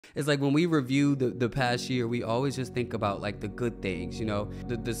It's like when we review the past year, we always just think about like the good things, you know,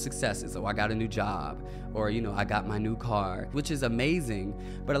 the successes. Oh, I got a new job, or, you know, I got my new car, which is amazing.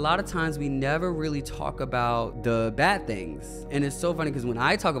 But a lot of times we never really talk about the bad things. And it's so funny because when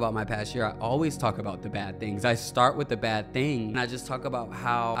I talk about my past year, I always talk about the bad things. I start with the bad thing and I just talk about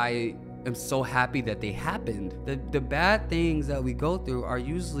how I am so happy that they happened. The bad things that we go through are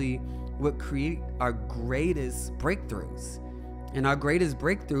usually what create our greatest breakthroughs. And our greatest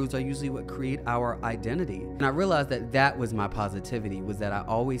breakthroughs are usually what create our identity. And I realized that that was my positivity, was that I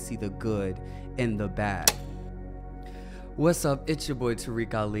always see the good in the bad. What's up? It's your boy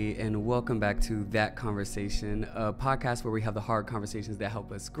Tarek Ali, and welcome back to That Conversation, a podcast where we have the hard conversations that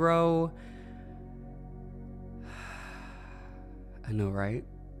help us grow. I know, right?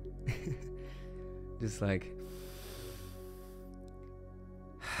 Just like,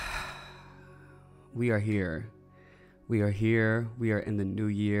 we are here. We are here. We are in the new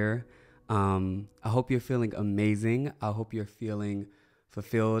year. I hope you're feeling amazing. I hope you're feeling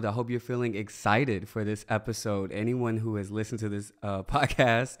fulfilled. I hope you're feeling excited for this episode. Anyone who has listened to this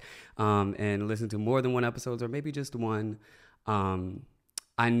podcast and listened to more than one episode, or maybe just one,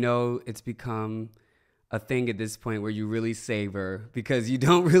 I know it's become a thing at this point where you really savor, because you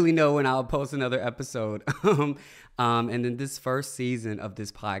don't really know when I'll post another episode. And in this first season of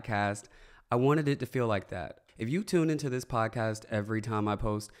this podcast, I wanted it to feel like that. If you tune into this podcast every time I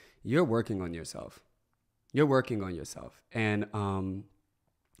post, you're working on yourself. You're working on yourself. And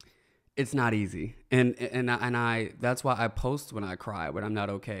it's not easy. And I that's why I post when I cry, when I'm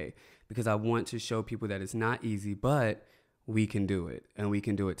not okay, because I want to show people that it's not easy, but we can do it, and we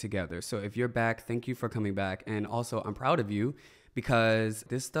can do it together. So if you're back, thank you for coming back. And also, I'm proud of you, because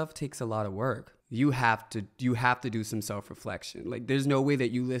this stuff takes a lot of work. You have to do some self-reflection. Like, there's no way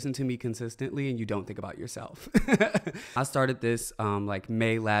that you listen to me consistently and you don't think about yourself. I started this like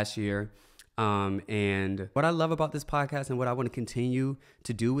May last year. And what I love about this podcast and what I want to continue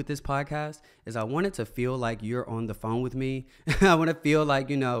to do with this podcast is I want it to feel like you're on the phone with me. I want to feel like,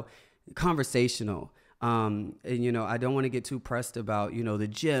 you know, conversational. And, you know, I don't want to get too pressed about, you know, the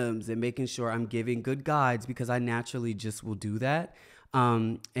gyms and making sure I'm giving good guides, because I naturally just will do that.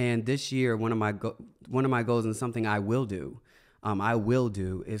 And this year, one of my goals, and something I will do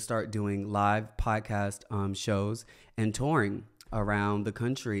is start doing live podcast shows and touring around the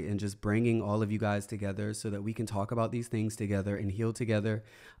country, and just bringing all of you guys together so that we can talk about these things together and heal together,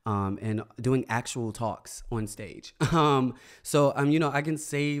 and doing actual talks on stage. So you know, I can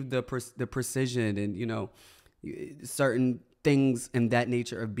save the precision and, you know, certain things in that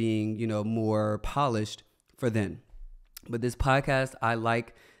nature of being, you know, more polished for then. But this podcast, I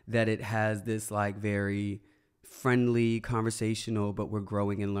like that it has this like very friendly, conversational, but we're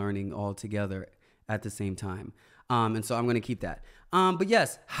growing and learning all together at the same time. And so I'm going to keep that. But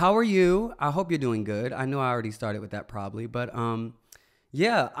yes, how are you? I hope you're doing good. I know I already started with that probably, but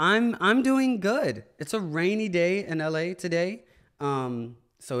yeah, I'm doing good. It's a rainy day in LA today.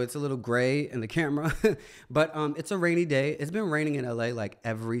 So it's a little gray in the camera, but it's a rainy day. It's been raining in LA like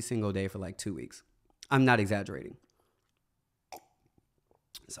every single day for like 2 weeks. I'm not exaggerating.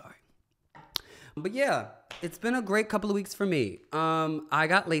 Sorry. But yeah, it's been a great couple of weeks for me. I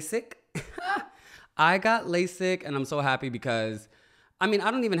got LASIK. I got LASIK, and I'm so happy because, I mean, I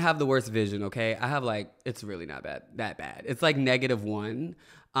don't even have the worst vision, okay? I have like, it's really not that bad. It's like -1,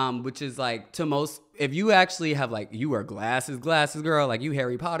 which is like, to most, if you actually have like, you wear glasses girl, like you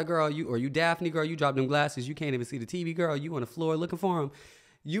Harry Potter girl, you Daphne girl, you drop them glasses, you can't even see the TV girl, you on the floor looking for them.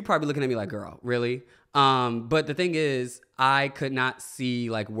 You probably looking at me like, girl, really? But the thing is, I could not see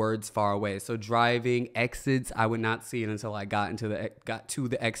like words far away. So driving exits, I would not see it until I got to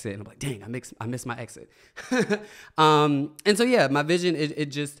the exit, and I'm like, dang, I missed my exit. And so yeah, my vision, it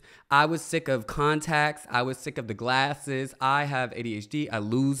just, I was sick of contacts. I was sick of the glasses. I have ADHD. I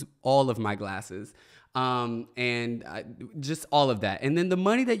lose all of my glasses. Just all of that. And then the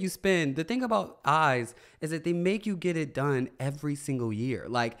money that you spend, the thing about eyes is that they make you get it done every single year.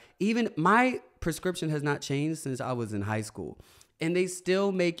 Like, even my prescription has not changed since I was in high school, and they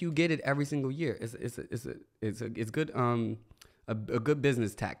still make you get it every single year. It's good. A good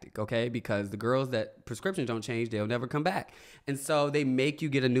business tactic, okay? Because the girls that prescriptions don't change, they'll never come back. And so they make you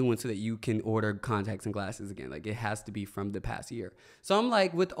get a new one so that you can order contacts and glasses again. Like, it has to be from the past year. So I'm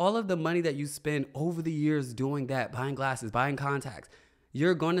like, with all of the money that you spend over the years doing that, buying glasses, buying contacts,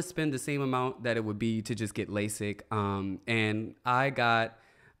 you're going to spend the same amount that it would be to just get LASIK. And I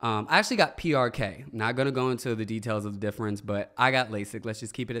actually got PRK. I'm not going to go into the details of the difference, but I got LASIK. Let's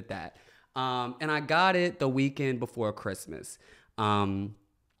just keep it at that. And I got it the weekend before Christmas.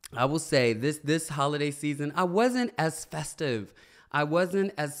 I will say this holiday season, I wasn't as festive. I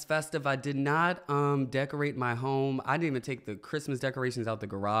wasn't as festive. I did not decorate my home. I didn't even take the Christmas decorations out the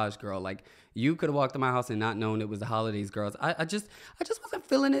garage, girl. Like, you could have walked in my house and not known it was the holidays, girls. I just wasn't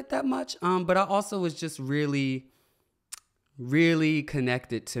feeling it that much. But I also was just really, really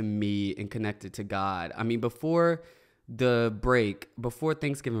connected to me and connected to God. I mean, before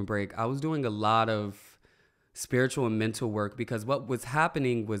Thanksgiving break, I was doing a lot of spiritual and mental work, because what was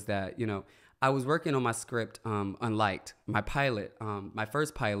happening was that, I was working on my script, Unliked, my pilot, my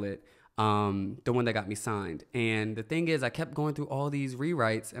first pilot, the one that got me signed. And the thing is, I kept going through all these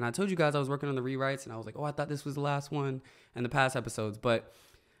rewrites, and I told you guys I was working on the rewrites, and I was like, oh, I thought this was the last one in the past episodes. But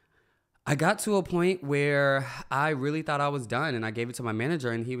I got to a point where I really thought I was done, and I gave it to my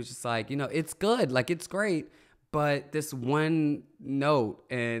manager, and he was just like, it's good, like, it's great, but this one note,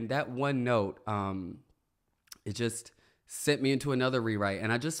 and that one note, it just sent me into another rewrite,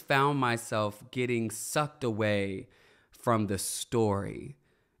 and I just found myself getting sucked away from the story,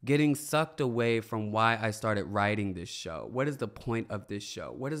 getting sucked away from why I started writing this show. What is the point of this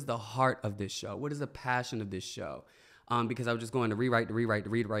show? What is the heart of this show? What is the passion of this show? Because I was just going to rewrite,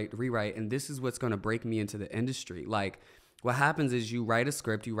 and this is what's going to break me into the industry. Like, what happens is you write a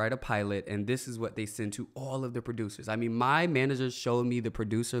script, you write a pilot, and this is what they send to all of the producers. I mean, my managers showed me the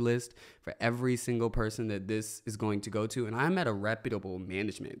producer list for every single person that this is going to go to, and I'm at a reputable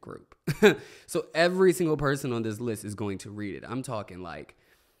management group. So every single person on this list is going to read it. I'm talking like,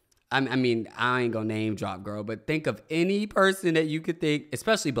 I mean, I ain't gonna name drop, girl, but think of any person that you could think,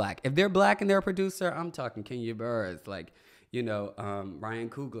 especially black. If they're black and they're a producer, I'm talking Kenya Burris, like, Ryan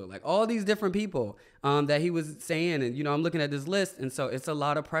Coogler, like all these different people that he was saying. And, I'm looking at this list. And so it's a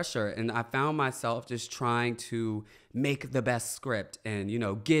lot of pressure. And I found myself just trying to make the best script and,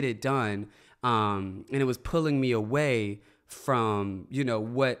 get it done. And it was pulling me away from,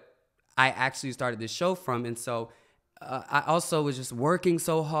 what I actually started this show from. And so I also was just working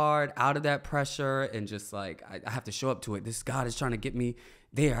so hard out of that pressure, and just like, I have to show up to it. This God is trying to get me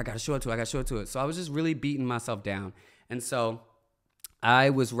there. I got to show up to it. So I was just really beating myself down. And so I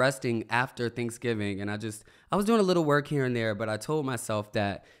was resting after Thanksgiving, and I was doing a little work here and there, but I told myself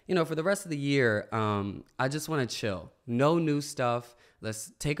that, for the rest of the year, I just want to chill. No new stuff.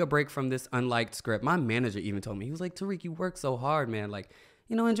 Let's take a break from this unliked script. My manager even told me, he was like, Tarek, you work so hard, man. Like,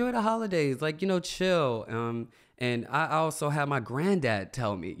 enjoy the holidays, like, chill. And I also had my granddad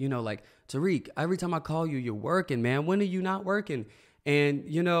tell me, like, Tarek, every time I call you, you're working, man. When are you not working? And,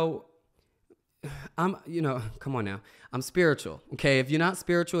 come on now. I'm spiritual. Okay. If you're not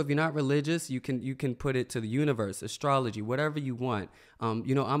spiritual, if you're not religious, you can put it to the universe, astrology, whatever you want. I'm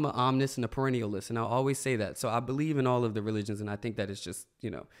an omnist and a perennialist, and I'll always say that. So I believe in all of the religions, and I think that it's just,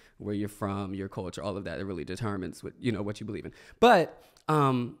 where you're from, your culture, all of that, it really determines what you believe in. But,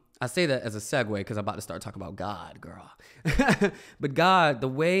 I say that as a segue because I'm about to start talking about God, girl. But God, the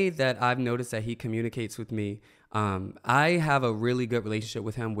way that I've noticed that he communicates with me, I have a really good relationship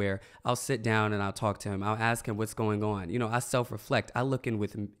with him where I'll sit down and I'll talk to him. I'll ask him what's going on. I self-reflect. I look in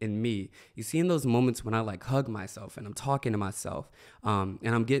me. You see, in those moments when I like hug myself and I'm talking to myself, and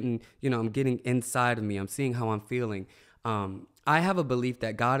I'm getting inside of me. I'm seeing how I'm feeling. I have a belief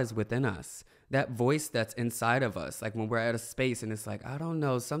that God is within us. That voice that's inside of us, like when we're at a space and it's like, I don't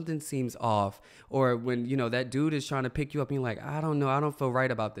know, something seems off. Or when, that dude is trying to pick you up and you're like, I don't know, I don't feel right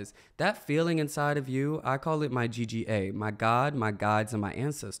about this. That feeling inside of you, I call it my GGA, my God, my guides, and my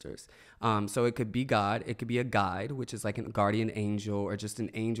ancestors. So it could be God, it could be a guide, which is like a guardian angel or just an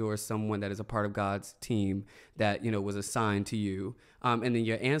angel or someone that is a part of God's team that, was assigned to you. And then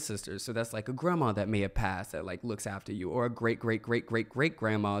your ancestors. So that's like a grandma that may have passed that like looks after you, or a great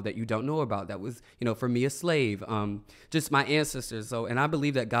grandma that you don't know about that was, for me, a slave. Just my ancestors. So, and I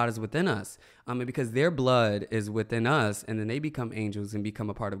believe that God is within us. And because their blood is within us, and then they become angels and become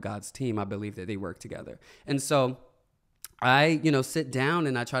a part of God's team, I believe that they work together. And so I, sit down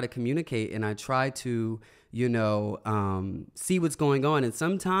and I try to communicate, and I try to, see what's going on. And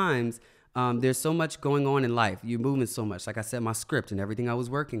sometimes there's so much going on in life. You're moving so much. Like I said, my script and everything I was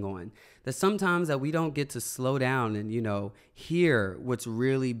working on, that sometimes that we don't get to slow down and, hear what's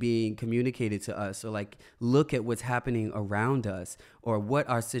really being communicated to us, or like look at what's happening around us, or what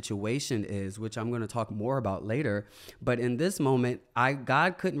our situation is, which I'm going to talk more about later. But in this moment,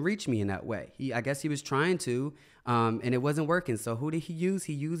 God couldn't reach me in that way. I guess he was trying to, and it wasn't working. So who did he use?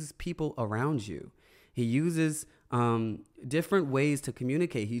 He uses people around you. He uses different ways to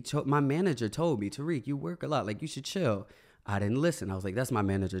communicate. My manager told me, Tarek, you work a lot. Like, you should chill. I didn't listen. I was like, that's my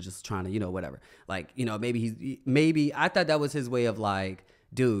manager just trying to, whatever. Like, maybe I thought that was his way of like,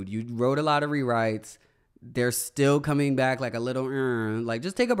 dude, you wrote a lot of rewrites. they're still coming back like a little, like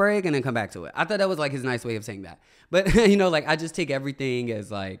just take a break and then come back to it. I thought that was like his nice way of saying that. But, like I just take everything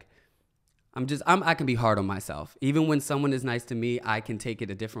as like, I can be hard on myself. Even when someone is nice to me, I can take it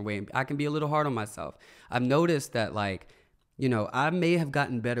a different way. I can be a little hard on myself. I've noticed that like, I may have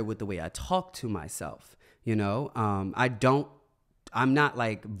gotten better with the way I talk to myself. I'm not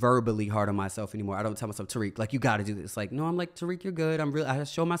like verbally hard on myself anymore. I don't tell myself, Tarek, like you got to do this. Like, no, I'm like, Tarek, you're good. I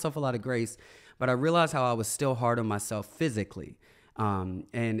show myself a lot of grace, but I realized how I was still hard on myself physically.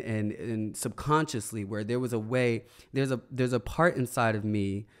 And subconsciously, where there was a way, there's a part inside of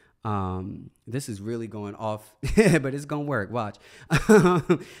me. This is really going off, but it's gonna work. Watch.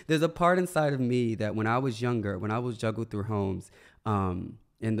 There's a part inside of me that when I was younger, when I was juggled through homes,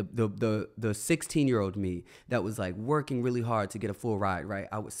 and the 16-year-old me that was like working really hard to get a full ride, right?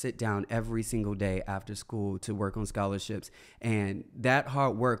 I would sit down every single day after school to work on scholarships. And that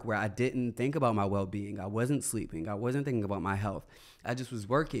hard work where I didn't think about my well-being, I wasn't sleeping, I wasn't thinking about my health. I just was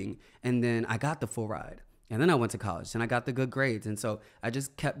working, and then I got the full ride. And then I went to college and I got the good grades. And so I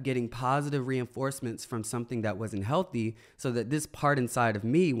just kept getting positive reinforcements from something that wasn't healthy, so that this part inside of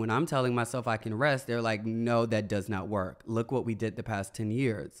me, when I'm telling myself I can rest, they're like, no, that does not work. Look what we did the past 10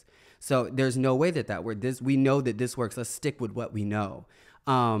 years. So there's no way that works. We know that this works. Let's stick with what we know.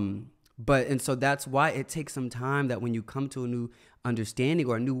 And so that's why it takes some time, that when you come to a new understanding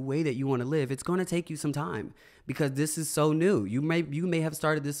or a new way that you want to live, it's going to take you some time, because this is so new. You may have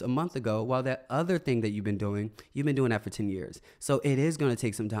started this a month ago, while that other thing that you've been doing that for 10 years. So it is going to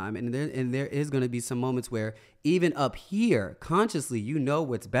take some time. And there is going to be some moments where even up here, consciously,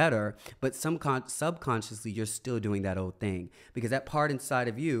 what's better, but subconsciously, you're still doing that old thing, because that part inside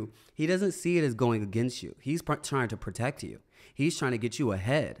of you, he doesn't see it as going against you. He's trying to protect you. He's trying to get you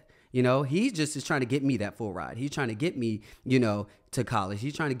ahead. He just is trying to get me that full ride. He's trying to get me, to college.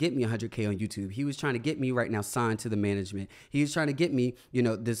 He's trying to get me 100K on YouTube. He was trying to get me right now signed to the management. He's trying to get me,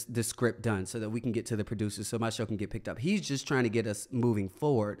 this script done so that we can get to the producers so my show can get picked up. He's just trying to get us moving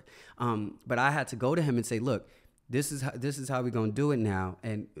forward. But I had to go to him and say, look, this is how we're going to do it now.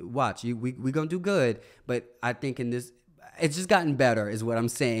 And watch, we going to do good. But I think in this, it's just gotten better is what I'm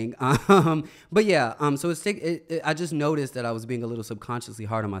saying. But yeah, so I just noticed that I was being a little subconsciously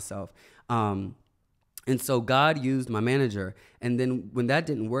hard on myself. And so God used my manager. And then when that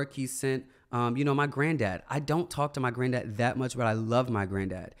didn't work, he sent, my granddad. I don't talk to my granddad that much, but I love my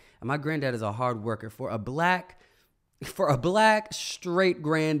granddad. And my granddad is a hard worker. For a black straight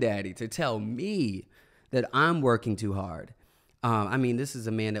granddaddy to tell me that I'm working too hard. This is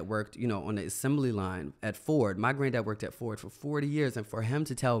a man that worked, on the assembly line at Ford. My granddad worked at Ford for 40 years. And for him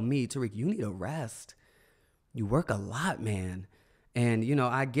to tell me, Tarek, you need a rest. You work a lot, man. And,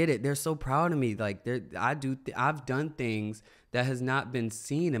 I get it. They're so proud of me. Like, I've done things that has not been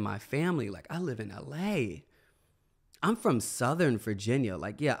seen in my family. Like, I live in LA. I'm from Southern Virginia.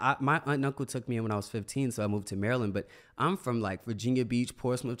 Like, yeah, my aunt and uncle took me in when I was 15, so I moved to Maryland. But I'm from, like, Virginia Beach,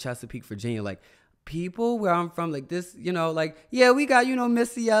 Portsmouth, Chesapeake, Virginia. Like, people where I'm from, like this, like, yeah, we got,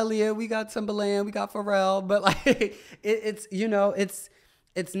 Missy Elliott, we got Timberland, we got Pharrell, but like,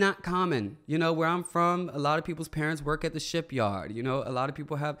 it's not common. Where I'm from, a lot of people's parents work at the shipyard. A lot of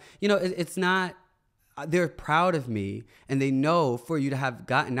people have, it's not, they're proud of me, and they know for you to have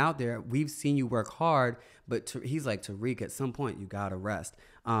gotten out there, we've seen you work hard, but he's like, Tarek, at some point you gotta rest.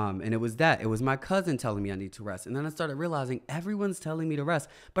 And it was my cousin telling me I need to rest. And then I started realizing everyone's telling me to rest,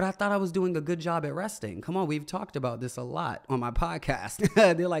 but I thought I was doing a good job at resting. Come on, we've talked about this a lot on my podcast.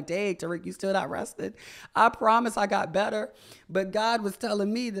 They're like, hey, Tarek, you still not rested? I promise I got better. But God was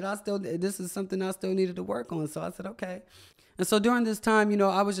telling me that this is something I still needed to work on. So I said, okay. And so during this time,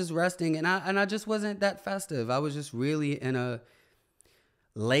 I was just resting, and I just wasn't that festive. I was just really in a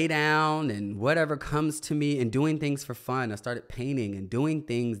lay down and whatever comes to me and doing things for fun. I started painting and doing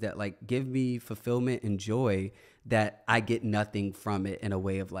things that like give me fulfillment and joy, that I get nothing from it in a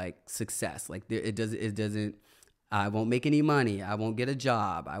way of like success. Like it doesn't, I won't make any money. I won't get a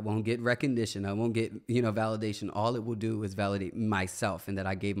job. I won't get recognition. I won't get, validation. All it will do is validate myself, and that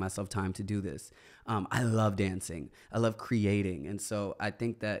I gave myself time to do this. I love dancing. I love creating. And so I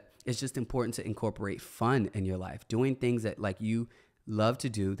think that it's just important to incorporate fun in your life, doing things that like you love to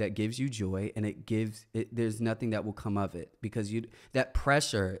do, that gives you joy, and there's nothing that will come of it, because that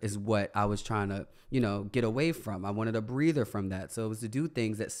pressure is what I was trying to, get away from. I wanted a breather from that. So it was to do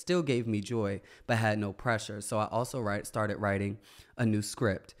things that still gave me joy, but had no pressure. So I also started writing a new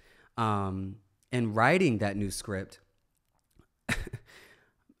script. And writing that new script,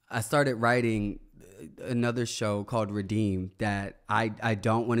 I started writing another show called Redeem that I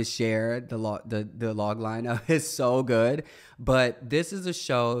don't want to share the log line of. It's so good, but this is a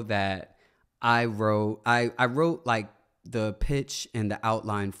show that I wrote like the pitch and the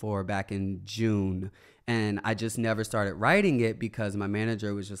outline for back in June. And I just never started writing it because my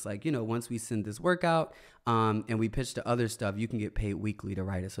manager was just like, once we send this workout and we pitch the other stuff, you can get paid weekly to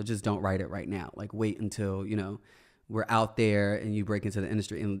write it. So just don't write it right now. Like wait until, we're out there and you break into the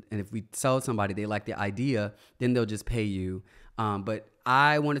industry. And if we sell somebody, they like the idea, then they'll just pay you. But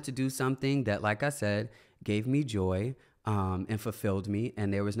I wanted to do something that, like I said, gave me joy and fulfilled me.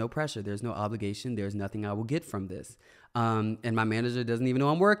 And there was no pressure. There's no obligation. There's nothing I will get from this. And my manager doesn't even know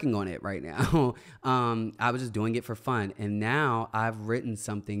I'm working on it right now. I was just doing it for fun. And now I've written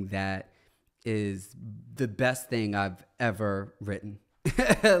something that is the best thing I've ever written.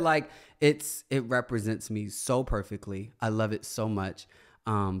 Like it represents me so perfectly. I love it so much.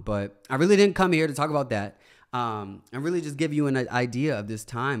 But I really didn't come here to talk about that. And really just give you an idea of this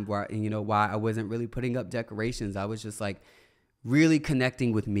time where, why I wasn't really putting up decorations. I was just like really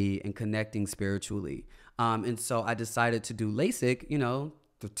connecting with me and connecting spiritually. And so I decided to do LASIK,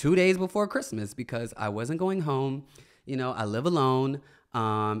 2 days before Christmas because I wasn't going home. I live alone.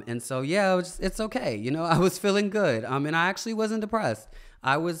 And so, yeah, it's okay. I was feeling good. And I actually wasn't depressed.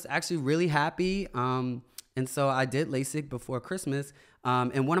 I was actually really happy. And so I did LASIK before Christmas.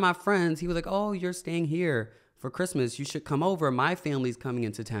 And one of my friends, he was like, "Oh, you're staying here for Christmas. You should come over. My family's coming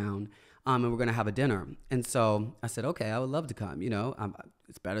into town. And we're going to have a dinner." And so I said, okay, I would love to come.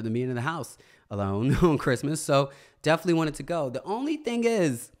 It's better than being in the house alone on Christmas. So definitely wanted to go. The only thing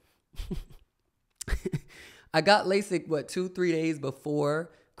is I got LASIK, 2-3 days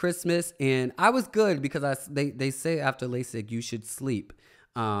before Christmas. And I was good because they say after LASIK, you should sleep.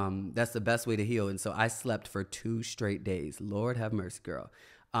 That's the best way to heal. And so I slept for 2 straight days. Lord have mercy, girl.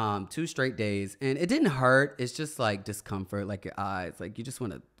 2 straight days. And it didn't hurt. It's just like discomfort, like your eyes. Like you just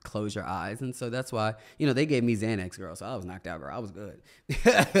want to close your eyes. And so that's why, they gave me Xanax, girl. So I was knocked out, girl. I was good.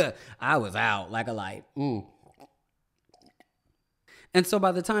 I was out like a light. And so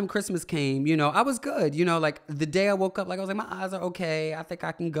by the time Christmas came, I was good. Like the day I woke up, like I was like, my eyes are okay. I think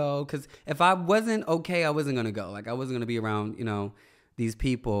I can go. Because if I wasn't okay, I wasn't going to go. Like I wasn't going to be around, these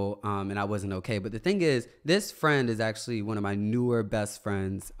people, and I wasn't okay. But the thing is, this friend is actually one of my newer best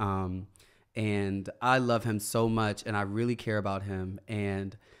friends, and I love him so much, and I really care about him.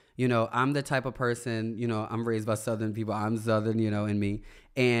 And I'm the type of person, I'm raised by Southern people. I'm Southern, in me.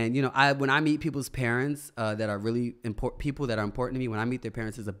 And when I meet people's parents that are really important, people that are important to me, when I meet their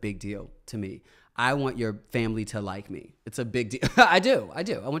parents, it's a big deal to me. I want your family to like me. It's a big deal. I do. I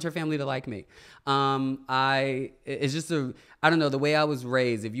want your family to like me. It's just I don't know, the way I was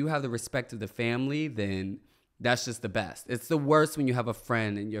raised, if you have the respect of the family, then that's just the best. It's the worst when you have a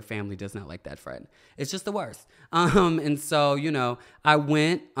friend and your family does not like that friend. It's just the worst. And so, I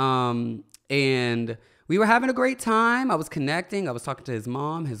went, and we were having a great time. I was connecting. I was talking to his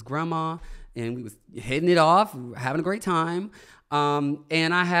mom, his grandma, and we was hitting it off. We were having a great time.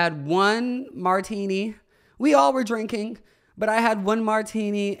 And I had one martini. We all were drinking, but I had one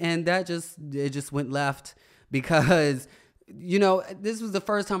martini, and it just went left because, this was the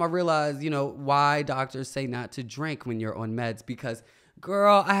first time I realized, why doctors say not to drink when you're on meds. Because,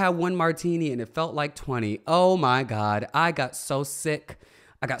 girl, I had one martini and it felt like 20. Oh my God, I got so sick.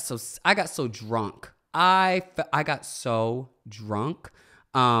 I got so drunk. I got so drunk.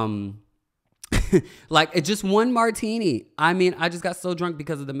 Like it just one martini. I mean, I just got so drunk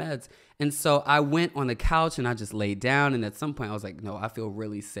because of the meds. And so I went on the couch and I just laid down. And at some point I was like, no, I feel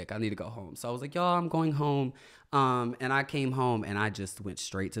really sick. I need to go home. So I was like, y'all, I'm going home. And I came home and I just went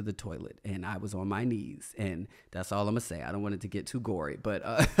straight to the toilet and I was on my knees. And that's all I'm gonna say. I don't want it to get too gory, but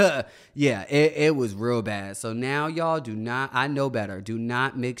yeah, it was real bad. So now y'all I know better. Do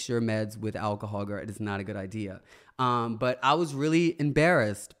not mix your meds with alcohol, girl. It is not a good idea. But I was really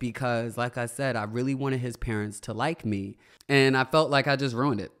embarrassed because, like I said, I really wanted his parents to like me. And I felt like I just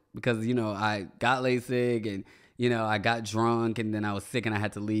ruined it because, I got LASIK and, I got drunk and then I was sick and I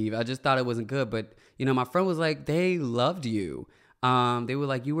had to leave. I just thought it wasn't good. But, my friend was like, they loved you. They were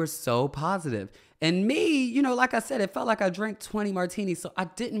like, you were so positive. And me, like I said, it felt like I drank 20 martinis. So I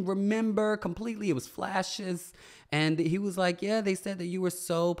didn't remember completely. It was flashes. And he was like, yeah, they said that you were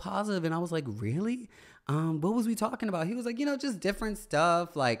so positive. And I was like, really? What was we talking about? He was like, just different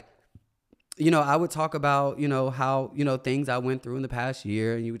stuff. Like, I would talk about, how, things I went through in the past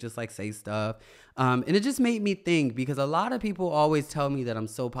year, and you would just like say stuff. And it just made me think because a lot of people always tell me that I'm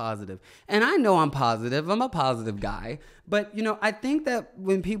so positive. And I know I'm positive. I'm a positive guy. But, I think that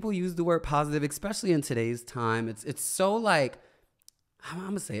when people use the word positive, especially in today's time, it's so like, I'm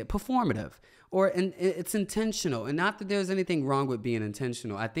going to say it, performative. And it's intentional. And not that there's anything wrong with being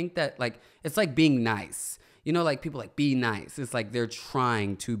intentional. I think that like it's like being nice. You know, like people like be nice. It's like they're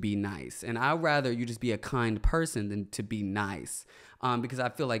trying to be nice. And I'd rather you just be a kind person than to be nice. Because I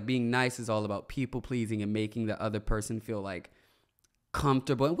feel like being nice is all about people pleasing and making the other person feel like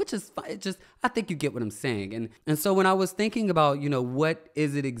comfortable, which is fine. Just, I think you get what I'm saying. And so when I was thinking about, you know, what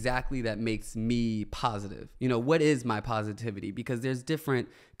is it exactly that makes me positive? You know, what is my positivity? Because there's different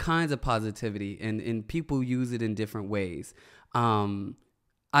kinds of positivity and people use it in different ways.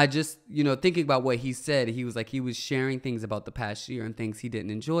 I just, you know, thinking about what he said, he was like, he was sharing things about the past year and things he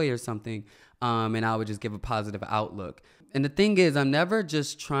didn't enjoy or something. And I would just give a positive outlook. And the thing is, I'm never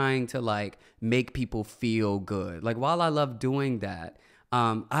just trying to like make people feel good. Like while I love doing that,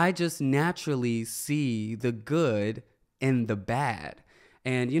 I just naturally see the good in the bad.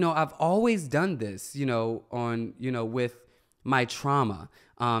 And, you know, I've always done this, you know, with my trauma.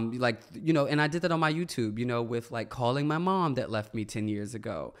 Like, you know, and I did that on my YouTube, you know, with like calling my mom that left me 10 years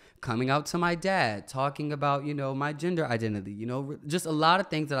ago, coming out to my dad, talking about, you know, my gender identity, you know, just a lot of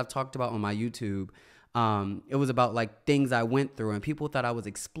things that I've talked about on my YouTube. It was about like things I went through, and people thought I was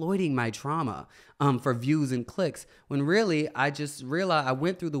exploiting my trauma for views and clicks, when really I just realized I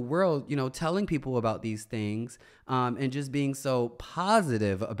went through the world, you know, telling people about these things and just being so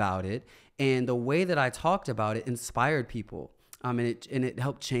positive about it. And the way that I talked about it inspired people. And it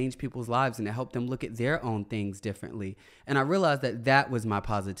helped change people's lives, and it helped them look at their own things differently. And I realized that was my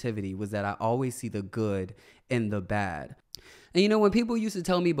positivity, was that I always see the good in the bad. And, you know, when people used to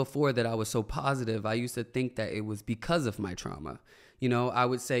tell me before that I was so positive, I used to think that it was because of my trauma. You know, I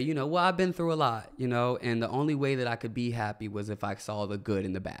would say, you know, well, I've been through a lot, you know, and the only way that I could be happy was if I saw the good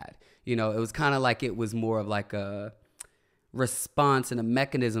and the bad. You know, it was kind of like it was more of like a response and a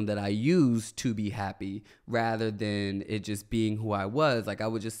mechanism that I used to be happy rather than it just being who I was. Like I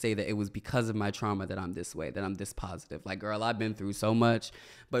would just say that it was because of my trauma that I'm this way, that I'm this positive. Like, girl, I've been through so much.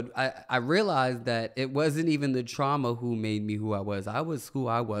 But I realized that it wasn't even the trauma who made me who I was. I was who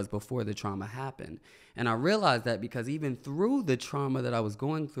I was before the trauma happened. And I realized that because even through the trauma that I was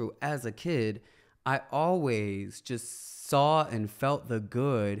going through as a kid, I always just saw and felt the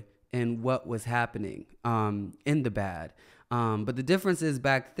good in what was happening, in the bad. But the difference is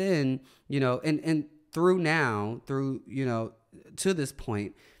back then, you know, and through now, you know, to this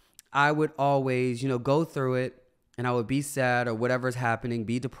point, I would always, you know, go through it and I would be sad or whatever's happening,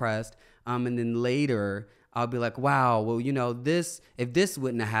 be depressed. And then later I'll be like, wow, well, you know, if this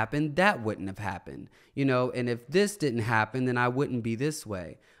wouldn't have happened, that wouldn't have happened, you know, and if this didn't happen, then I wouldn't be this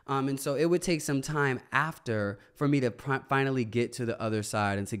way. And so it would take some time after for me to finally get to the other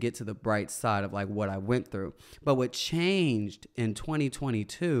side and to get to the bright side of like what I went through. But what changed in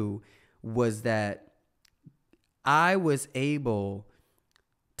 2022 was that I was able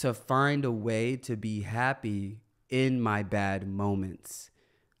to find a way to be happy in my bad moments.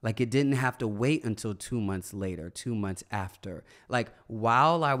 Like it didn't have to wait until 2 months later, 2 months after. Like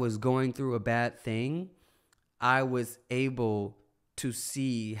while I was going through a bad thing, I was able to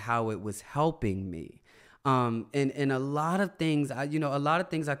see how it was helping me. And a lot of things, a lot of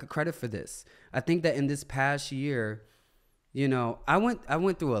things I could credit for this. I think that in this past year, you know, I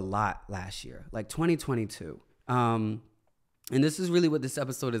went through a lot last year, like 2022. And this is really what this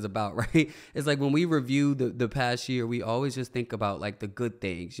episode is about, right? It's like when we review the past year, we always just think about like the good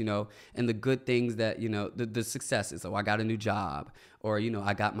things, you know, and the good things that, you know, the successes. Oh, I got a new job, or, you know,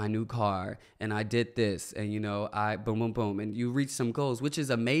 I got my new car and I did this, and, you know, I boom, boom, boom. And you reach some goals, which is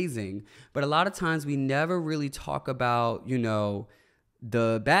amazing. But a lot of times we never really talk about, you know,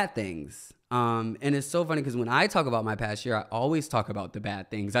 the bad things. And it's so funny because when I talk about my past year, I always talk about the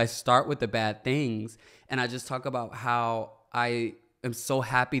bad things. I start with the bad things and I just talk about how I am so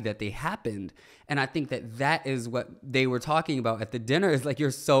happy that they happened. And I think that is what they were talking about at the dinner, is like,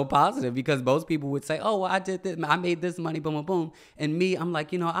 you're so positive, because most people would say, oh, well, I did this, I made this money, boom, boom, boom. And me, I'm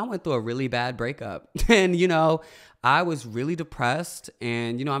like, you know, I went through a really bad breakup and, you know, I was really depressed,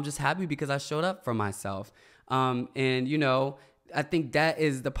 and, you know, I'm just happy because I showed up for myself. And, you know, I think that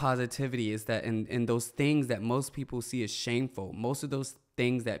is the positivity, is that in those things that most people see as shameful, most of those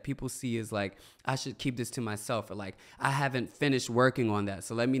things that people see as like, I should keep this to myself, or like, I haven't finished working on that,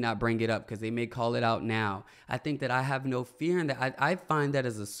 so let me not bring it up because they may call it out now. I think that I have no fear in that. I find that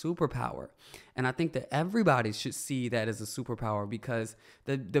as a superpower. And I think that everybody should see that as a superpower, because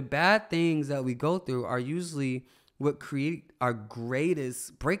the bad things that we go through are usually what create our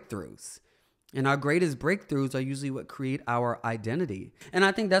greatest breakthroughs. And our greatest breakthroughs are usually what create our identity. And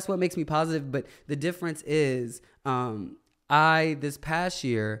I think that's what makes me positive. But the difference is, this past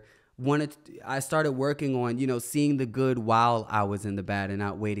year, I started working on, you know, seeing the good while I was in the bad and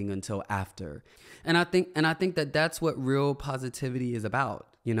not waiting until after. And I think that that's what real positivity is about.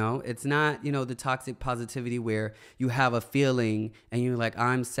 You know, it's not, you know, the toxic positivity where you have a feeling and you're like,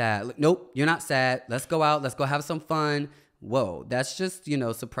 I'm sad. Like, nope, you're not sad. Let's go out. Let's go have some fun. Whoa, that's just, you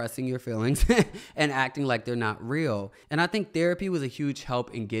know, suppressing your feelings and acting like they're not real. And I think therapy was a huge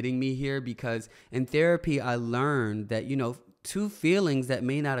help in getting me here, because in therapy, I learned that, you know, two feelings that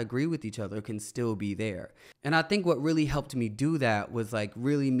may not agree with each other can still be there. And I think what really helped me do that was like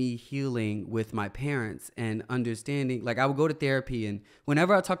really me healing with my parents and understanding. Like, I would go to therapy, and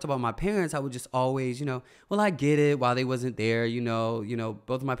whenever I talked about my parents, I would just always, you know, well, I get it while they wasn't there,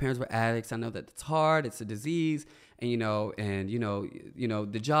 both of my parents were addicts. I know that it's hard, it's a disease. And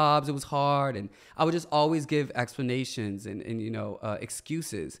the jobs, it was hard. And I would just always give explanations and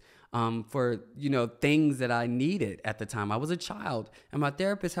excuses for, things that I needed at the time. I was a child, and my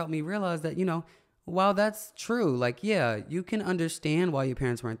therapist helped me realize that, while that's true, like, yeah, you can understand why your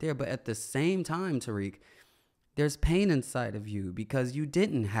parents weren't there. But at the same time, Tarek, there's pain inside of you because you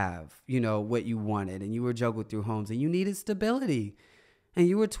didn't have, what you wanted, and you were juggled through homes, and you needed stability. And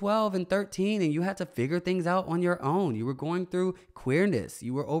you were 12 and 13, and you had to figure things out on your own. You were going through queerness.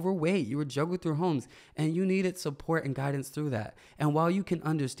 You were overweight. You were juggled through homes, and you needed support and guidance through that. And while you can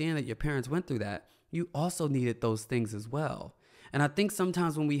understand that your parents went through that, you also needed those things as well. And I think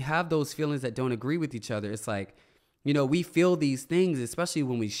sometimes when we have those feelings that don't agree with each other, it's like, we feel these things, especially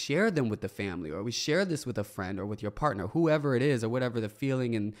when we share them with the family, or we share this with a friend or with your partner, whoever it is, or whatever the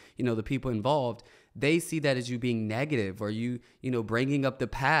feeling and, the people involved. They see that as you being negative, or you bringing up the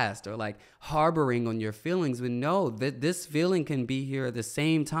past, or like harboring on your feelings. But no, this feeling can be here at the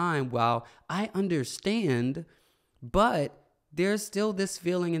same time. While I understand, but there's still this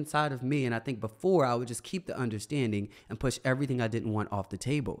feeling inside of me. And I think before I would just keep the understanding and push everything I didn't want off the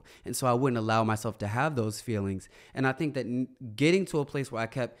table. And so I wouldn't allow myself to have those feelings. And I think that getting to a place where I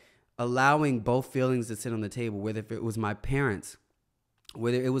kept allowing both feelings to sit on the table, whether if it was my parents,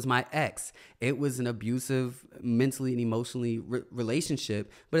 whether it was my ex, it was an abusive, mentally and emotionally relationship.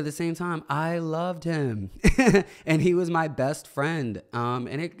 But at the same time, I loved him and he was my best friend.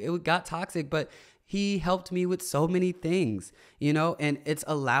 And it got toxic, but he helped me with so many things, and it's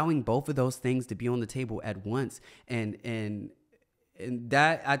allowing both of those things to be on the table at once. And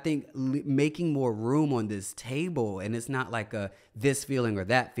that, I think, making more room on this table, and it's not like this feeling or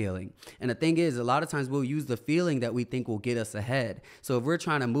that feeling. And the thing is, a lot of times we'll use the feeling that we think will get us ahead. So if we're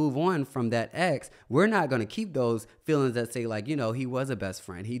trying to move on from that ex, we're not going to keep those feelings that say like, he was a best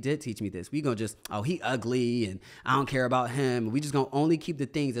friend. He did teach me this. We going to just, he ugly and I don't care about him. We just going to only keep the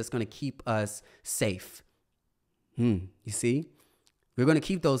things that's going to keep us safe. You see? We're going to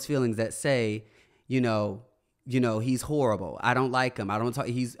keep those feelings that say, he's horrible. I don't like him. I don't talk.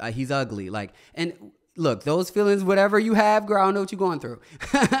 He's ugly. Like, and look, those feelings, whatever you have, girl, I don't know what you're going through.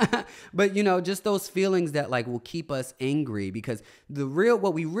 But, just those feelings that like will keep us angry, because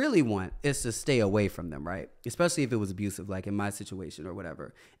what we really want is to stay away from them, right? Especially if it was abusive, like in my situation or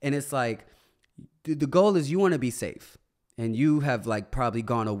whatever. And it's like, the goal is you want to be safe. And you have like probably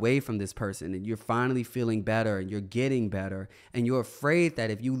gone away from this person, and you're finally feeling better, and you're getting better. And you're afraid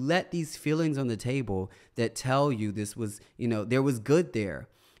that if you let these feelings on the table that tell you this was, there was good there,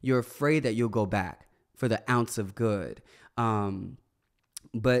 you're afraid that you'll go back for the ounce of good.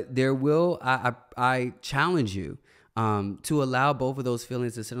 But there will, I challenge you to allow both of those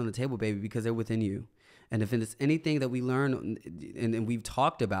feelings to sit on the table, baby, because they're within you. And if it's anything that we learn and we've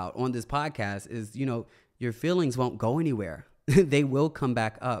talked about on this podcast is, your feelings won't go anywhere. They will come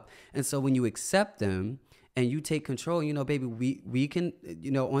back up. And so when you accept them and you take control, baby, we can,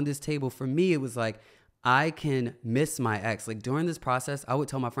 on this table, for me, it was like, I can miss my ex. Like during this process, I would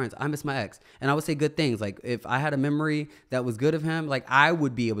tell my friends, I miss my ex. And I would say good things. Like if I had a memory that was good of him, like I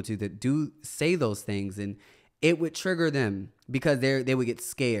would be able to say those things, and it would trigger them because they would get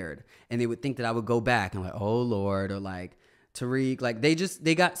scared and they would think that I would go back and like, oh Lord, or like, Tarek, like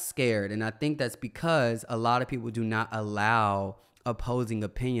they got scared. And I think that's because a lot of people do not allow opposing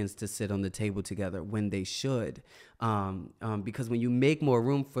opinions to sit on the table together when they should. Because when you make more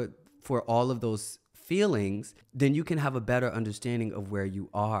room for all of those feelings, then you can have a better understanding of where you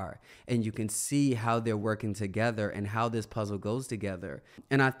are, and you can see how they're working together and how this puzzle goes together.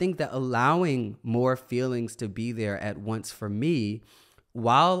 And I think that allowing more feelings to be there at once for me,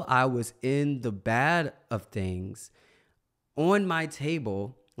 while I was in the bad of things, on my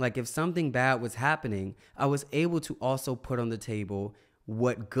table, like if something bad was happening, I was able to also put on the table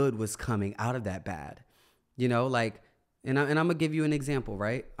what good was coming out of that bad, like, and I'm going to give you an example,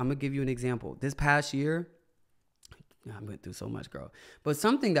 right? I'm going to give you an example. This past year, I went through so much, girl. But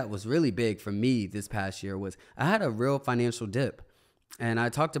something that was really big for me this past year was I had a real financial dip. And I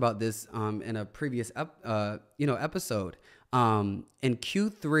talked about this in a previous episode. In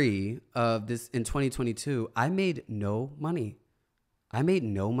Q3 of this in 2022, I made no money. I made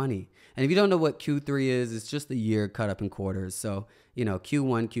no money. And if you don't know what Q3 is, it's just the year cut up in quarters. So,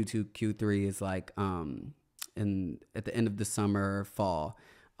 Q1, Q2, Q3 is like at the end of the summer, fall.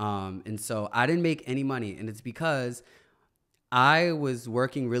 And so I didn't make any money. And it's because I was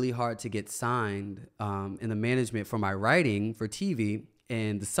working really hard to get signed in the management for my writing for TV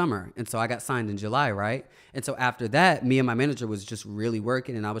in the summer. And so I got signed in July, right? And so after that, me and my manager was just really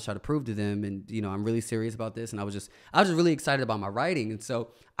working, and I was trying to prove to them, and I'm really serious about this, and I was just really excited about my writing. And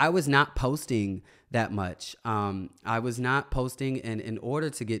so I was not posting that much. I was not posting, and in order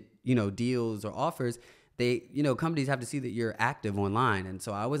to get deals or offers, they companies have to see that you're active online. And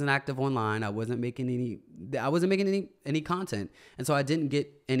so I wasn't active online. I wasn't making any content, and so I didn't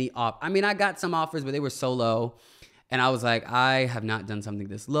get any I got some offers, but they were so low. And I was like, I have not done something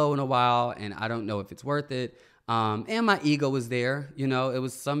this low in a while, and I don't know if it's worth it. And my ego was there. It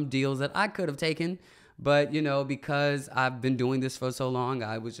was some deals that I could have taken, but, because I've been doing this for so long,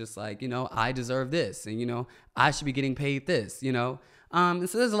 I was just like, I deserve this, and, I should be getting paid this, And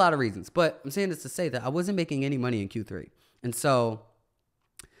so there's a lot of reasons, but I'm saying this to say that I wasn't making any money in Q3. And so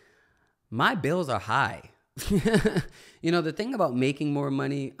my bills are high. The thing about making more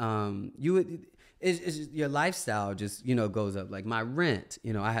money, is your lifestyle just, goes up. Like my rent,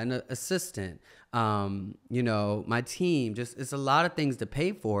 I had an assistant, my team, just, it's a lot of things to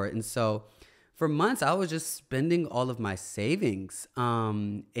pay for. And so for months I was just spending all of my savings.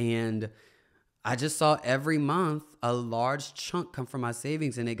 And I just saw every month a large chunk come from my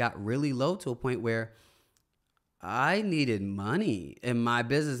savings, and it got really low to a point where I needed money. And my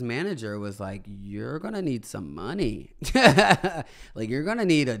business manager was like, you're going to need some money. Like, you're going to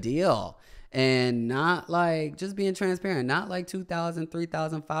need a deal. And not like, just being transparent, not like 2,000,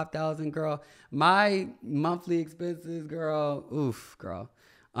 3,000, 5,000, girl. My monthly expenses, girl,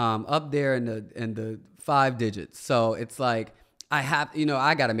 up there in the 5 digits. So it's like,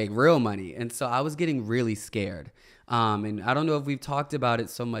 I got to make real money. And so I was getting really scared. And I don't know if we've talked about it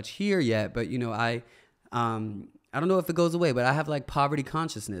so much here yet, but I don't know if it goes away, but I have like poverty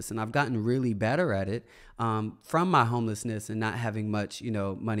consciousness, and I've gotten really better at it from my homelessness and not having much,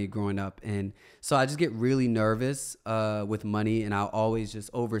 money growing up. And so I just get really nervous with money, and I'll always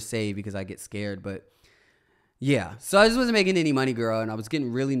just oversave because I get scared. But yeah, so I just wasn't making any money, girl, and I was getting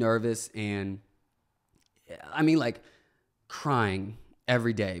really nervous, and like crying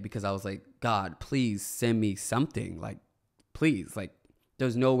every day because I was like, God, please send me something. Like, please, like,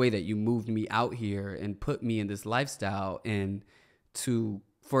 there's no way that you moved me out here and put me in this lifestyle and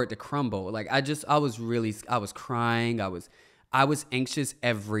for it to crumble. Like, I was crying. I was anxious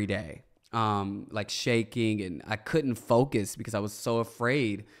every day, like shaking, and I couldn't focus because I was so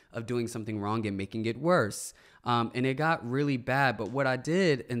afraid of doing something wrong and making it worse. And it got really bad. But what I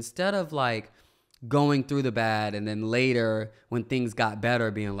did, instead of like going through the bad and then later when things got better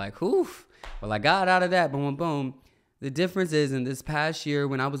being like, oof, well, I got out of that, boom, boom, boom. The difference is, in this past year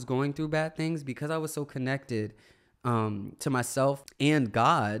when I was going through bad things, because I was so connected to myself and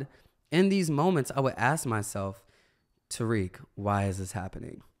God, in these moments I would ask myself, Tarek, why is this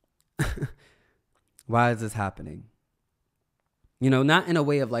happening? Why is this happening? Not in a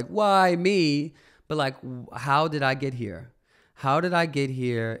way of like, why me? But like, how did I get here? How did I get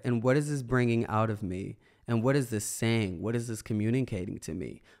here? And what is this bringing out of me? And what is this saying? What is this communicating to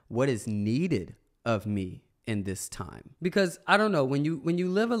me? What is needed of me in this time? Because I don't know, when you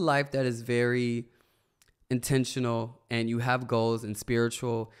live a life that is very intentional and you have goals and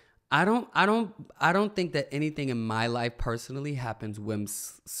spiritual, I don't think that anything in my life personally happens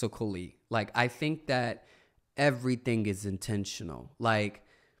whimsically. Like, I think that everything is intentional. Like,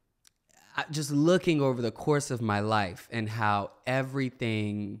 just looking over the course of my life and how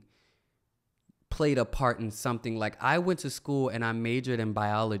everything played a part in something. Like, I went to school and I majored in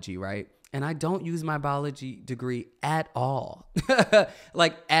biology, right? And I don't use my biology degree at all.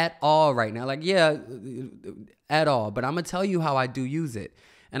 Like, at all right now. Like, yeah, at all. But I'm going to tell you how I do use it.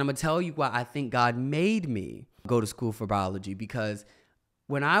 And I'm going to tell you why I think God made me go to school for biology. Because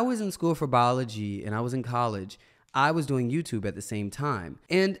when I was in school for biology and I was in college, I was doing YouTube at the same time.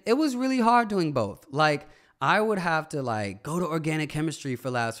 And it was really hard doing both. Like, I would have to like go to organic chemistry for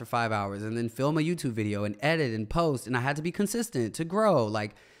labs for 5 hours and then film a YouTube video and edit and post. And I had to be consistent to grow.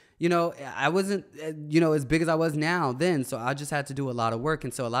 Like, I wasn't, as big as I was now then. So I just had to do a lot of work.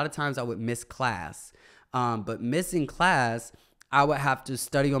 And so a lot of times I would miss class. But missing class, I would have to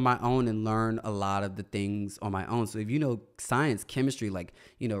study on my own and learn a lot of the things on my own. So if you know science, chemistry, like,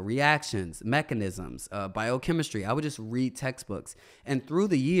 reactions, mechanisms, biochemistry, I would just read textbooks. And through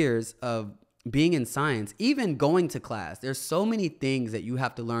the years of being in science, even going to class, there's so many things that you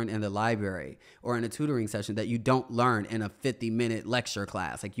have to learn in the library or in a tutoring session that you don't learn in a 50-minute lecture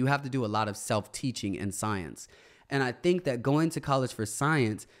class. Like, you have to do a lot of self-teaching in science. And I think that going to college for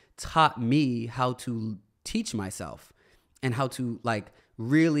science taught me how to teach myself and how to like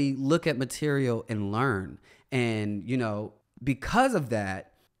really look at material and learn. And, you know, because of that,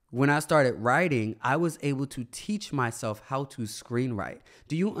 when I started writing, I was able to teach myself how to screenwrite.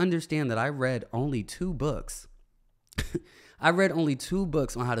 Do you understand that I read only 2 books? I read only 2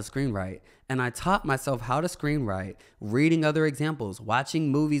 books on how to screenwrite, and I taught myself how to screenwrite, reading other examples, watching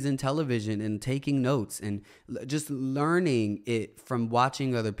movies and television and taking notes and just learning it from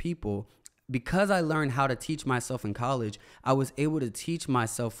watching other people. Because I learned how to teach myself in college, I was able to teach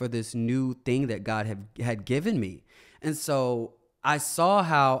myself for this new thing that God had given me. And so I saw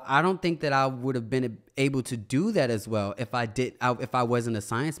how I don't think that I would have been able to do that as well if I wasn't a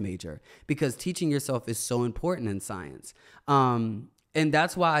science major, because teaching yourself is so important in science. And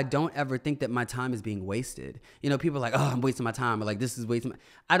that's why I don't ever think that my time is being wasted. You know, people are like, oh, I'm wasting my time, or like, this is wasting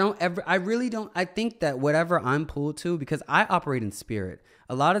I really don't. I think that whatever I'm pulled to, because I operate in spirit.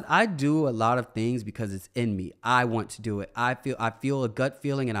 I do a lot of things because it's in me. I want to do it. I feel a gut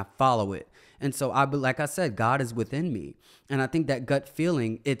feeling and I follow it. And so like I said, God is within me. And I think that gut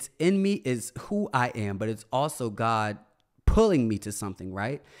feeling, it's in me, is who I am, but it's also God pulling me to something,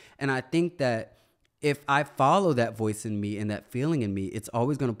 right? And I think that if I follow that voice in me and that feeling in me, it's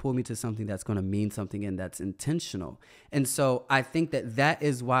always going to pull me to something that's going to mean something and that's intentional. And so I think that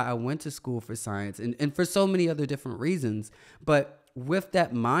is why I went to school for science and for so many other different reasons. But with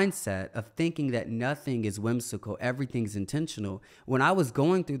that mindset of thinking that nothing is whimsical, everything's intentional, when I was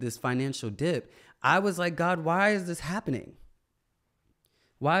going through this financial dip, I was like, God, why is this happening?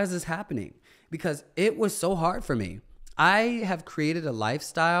 Why is this happening? Because it was so hard for me. I have created a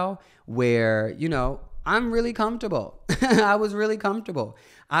lifestyle where, you know, I'm really comfortable. I was really comfortable.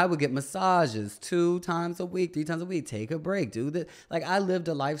 I would get massages 2 times a week, 3 times a week, take a break, do this. Like, I lived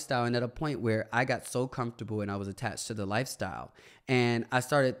a lifestyle, and at a point where I got so comfortable and I was attached to the lifestyle. And I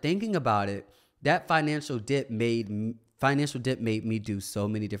started thinking about it. That financial dip made me do so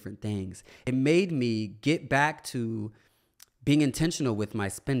many different things. It made me get back to being intentional with my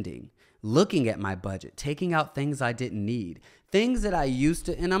spending, looking at my budget, taking out things I didn't need, things that I used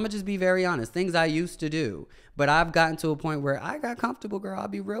to, and I'm gonna just be very honest, things I used to do, but I've gotten to a point where I got comfortable, girl. I'll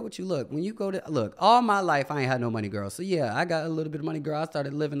be real with you. Look, when you look, all my life, I ain't had no money, girl. So yeah, I got a little bit of money, girl. I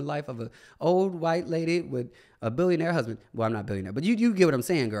started living the life of an old white lady with a billionaire husband. Well, I'm not billionaire, but you get what I'm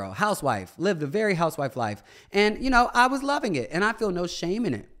saying, girl. Housewife, lived a very housewife life. And, you know, I was loving it, and I feel no shame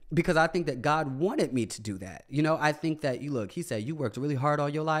in it, because I think that God wanted me to do that. You know, I think that he said, you worked really hard all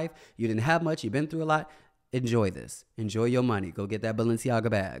your life. You didn't have much. You've been through a lot. Enjoy this. Enjoy your money. Go get that Balenciaga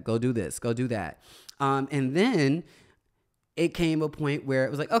bag. Go do this. Go do that. And then it came a point where it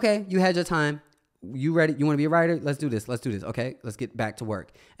was like, okay, you had your time. You ready? You want to be a writer? Let's do this. Let's do this. Okay, let's get back to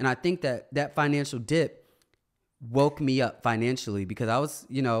work. And I think that financial dip woke me up financially, because I was,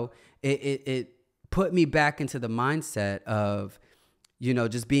 you know, it put me back into the mindset of, you know,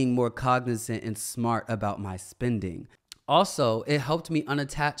 just being more cognizant and smart about my spending. Also, it helped me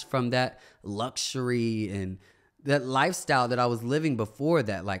unattach from that luxury and that lifestyle that I was living before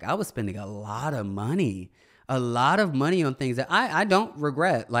that. Like, I was spending a lot of money on things that I don't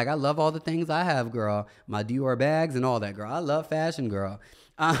regret. Like, I love all the things I have, girl. My Dior bags and all that, girl. I love fashion, girl.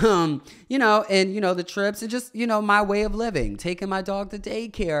 You know, and, you know, the trips and just, you know, my way of living, taking my dog to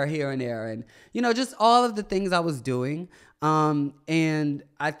daycare here and there, and, you know, just all of the things I was doing. And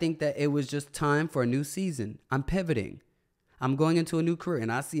I think that it was just time for a new season. I'm pivoting. I'm going into a new career,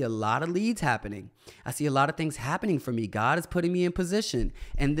 and I see a lot of leads happening. I see a lot of things happening for me. God is putting me in position,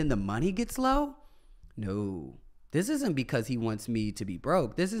 and then the money gets low. No, this isn't because he wants me to be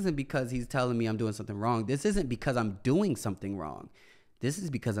broke. This isn't because he's telling me I'm doing something wrong. This isn't because I'm doing something wrong. This is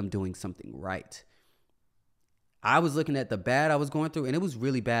because I'm doing something right. I was looking at the bad I was going through, and it was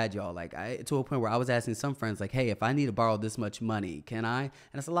really bad, y'all. Like, to a point where I was asking some friends, like, hey, if I need to borrow this much money, can I? And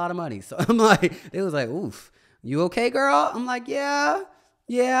it's a lot of money. So I'm like, they was like, oof, you okay, girl? I'm like, yeah.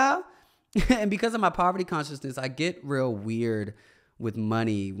 And because of my poverty consciousness, I get real weird with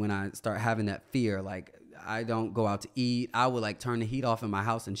money when I start having that fear. Like, I don't go out to eat. I would like turn the heat off in my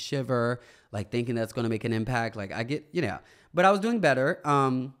house and shiver, like thinking that's going to make an impact. Like, I get, you know, but I was doing better.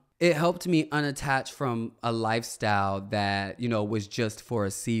 It helped me unattach from a lifestyle that, you know, was just for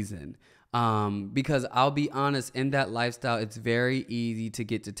a season. Because I'll be honest, in that lifestyle, it's very easy to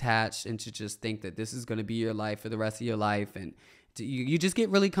get detached and to just think that this is going to be your life for the rest of your life. And you just get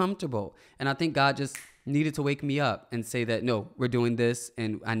really comfortable. And I think God just needed to wake me up and say that, no, we're doing this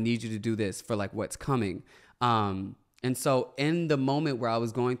and I need you to do this for like what's coming. And so in the moment where I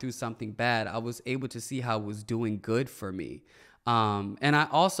was going through something bad, I was able to see how it was doing good for me. And I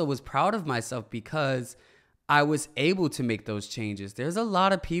also was proud of myself because I was able to make those changes. There's a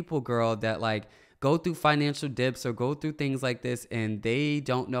lot of people, girl, that like go through financial dips or go through things like this and they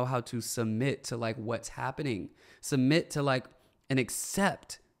don't know how to submit to like what's happening. Submit to like and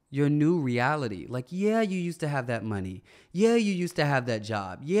accept your new reality. Like, yeah, you used to have that money. Yeah, you used to have that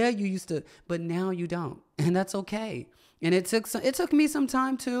job. Yeah, you used to, but now you don't. And that's okay. And it took me some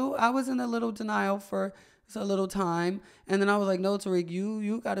time too. I was in a little denial for a little time. And then I was like, no, Tarek,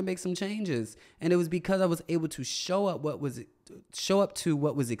 you got to make some changes. And it was because I was able to show up to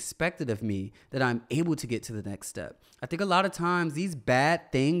what was expected of me that I'm able to get to the next step. I think a lot of times these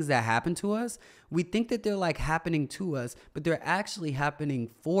bad things that happen to us, we think that they're like happening to us, but they're actually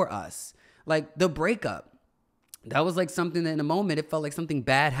happening for us. Like the breakup. That was like something that in a moment, it felt like something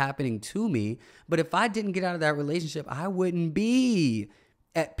bad happening to me. But if I didn't get out of that relationship, I wouldn't be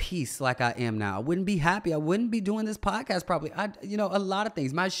at peace like I am now. I wouldn't be happy. I wouldn't be doing this podcast probably. A lot of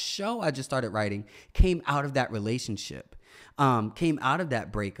things. My show I just started writing came out of that relationship, came out of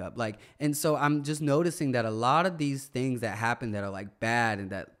that breakup. And so I'm just noticing that a lot of these things that happen that are like bad and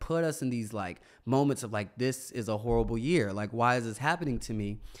that put us in these like moments of like, this is a horrible year. Like, why is this happening to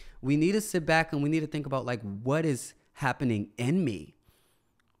me? We need to sit back and we need to think about like, what is happening in me?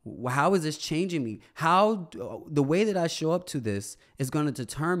 How is this changing me? How the way that I show up to this is going to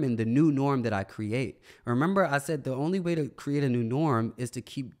determine the new norm that I create. Remember, I said the only way to create a new norm is to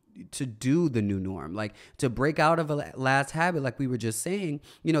do the new norm, like to break out of a last habit. Like we were just saying,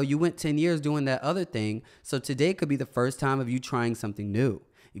 you went 10 years doing that other thing. So today could be the first time of you trying something new.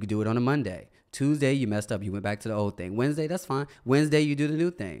 You could do it on a Monday. Tuesday, you messed up. You went back to the old thing. Wednesday, that's fine. Wednesday, you do the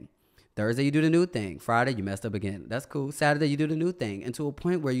new thing. Thursday, you do the new thing. Friday, you messed up again. That's cool. Saturday, you do the new thing. And to a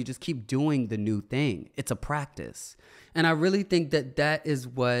point where you just keep doing the new thing. It's a practice. And I really think that that is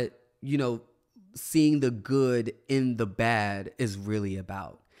what, seeing the good in the bad is really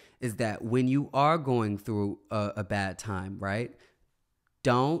about. Is that when you are going through a bad time, right?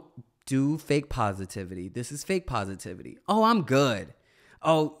 Don't do fake positivity. This is fake positivity. Oh, I'm good.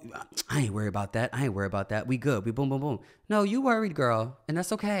 Oh, I ain't worried about that. We good. We boom, boom, boom. No, you worried, girl. And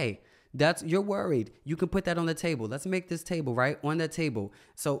that's okay. You're worried. You can put that on the table. Let's make this table, right? On that table.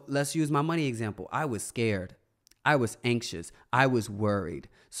 So let's use my money example. I was scared. I was anxious. I was worried.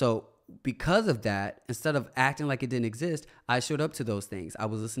 So because of that, instead of acting like it didn't exist, I showed up to those things. I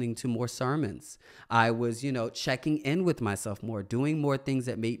was listening to more sermons. I was, checking in with myself more, doing more things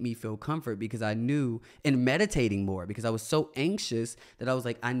that made me feel comfort because I knew, and meditating more because I was so anxious that I was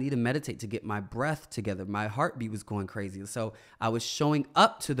like, I need to meditate to get my breath together. My heartbeat was going crazy. So I was showing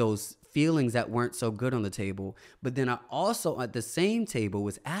up to those feelings that weren't so good on the table. But then I also at the same table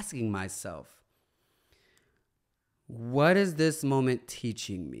was asking myself, what is this moment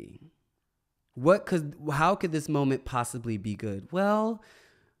teaching me? How could this moment possibly be good? Well,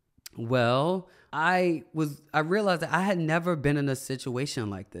 I realized that I had never been in a situation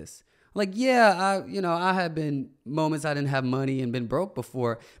like this. Like, yeah, I had been moments I didn't have money and been broke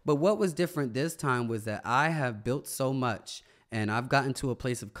before. But what was different this time was that I have built so much and I've gotten to a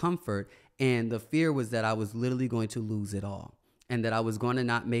place of comfort. And the fear was that I was literally going to lose it all and that I was going to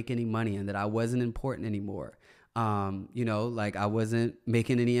not make any money and that I wasn't important anymore. Like I wasn't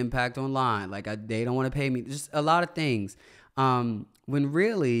making any impact online. Like they don't want to pay me. Just a lot of things. When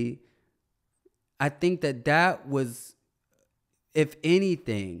really, I think that was, if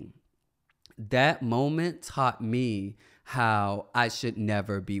anything, that moment taught me how I should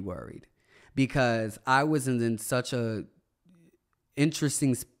never be worried because I was in such a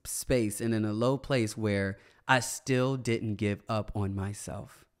interesting space and in a low place where I still didn't give up on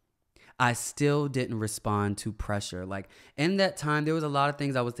myself. I still didn't respond to pressure. Like in that time, there was a lot of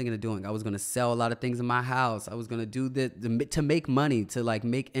things I was thinking of doing. I was going to sell a lot of things in my house. I was going to do this to make money, to like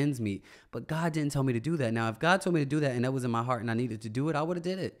make ends meet. But God didn't tell me to do that. Now, if God told me to do that and that was in my heart and I needed to do it, I would have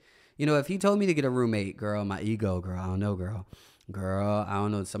did it. If he told me to get a roommate, girl, my ego, girl, I don't know, girl, I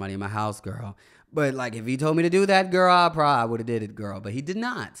don't know, somebody in my house, girl. But like, if he told me to do that, girl, I would have did it, girl. But he did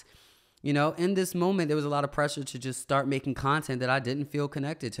not. In this moment, there was a lot of pressure to just start making content that I didn't feel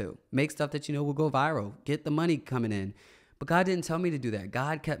connected to. Make stuff that, will go viral. Get the money coming in. But God didn't tell me to do that.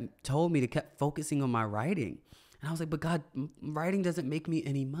 God told me to keep focusing on my writing. And I was like, but God, writing doesn't make me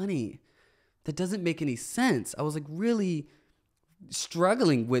any money. That doesn't make any sense. I was like really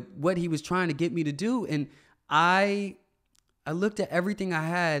struggling with what he was trying to get me to do. And I looked at everything I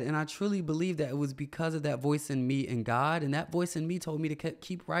had and I truly believe that it was because of that voice in me and God. And that voice in me told me to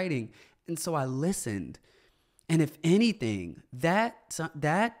keep writing. And so I listened. And if anything, that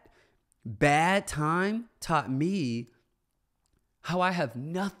bad time taught me how I have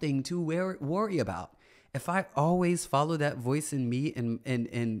nothing to worry about. If I always follow that voice in me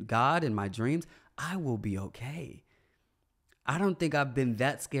and God and my dreams, I will be okay. I don't think I've been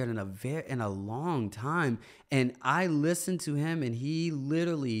that scared in a long time. And I listened to him, and he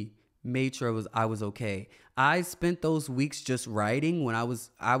literally made sure I was okay. I spent those weeks just writing when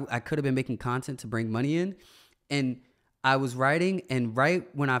I could have been making content to bring money in. And I was writing, and right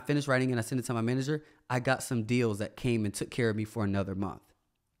when I finished writing and I sent it to my manager, I got some deals that came and took care of me for another month.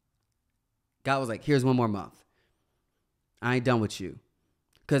 God was like, here's one more month. I ain't done with you.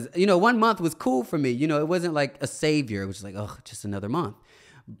 Because, 1 month was cool for me. It wasn't like a savior. It was just like, oh, just another month.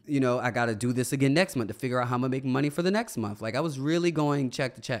 I got to do this again next month to figure out how I'm going to make money for the next month. Like, I was really going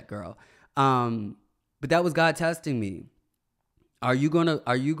check to check, girl. But that was God testing me. Are you going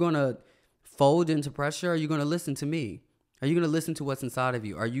to fold into pressure? Or are you going to listen to me? Are you going to listen to what's inside of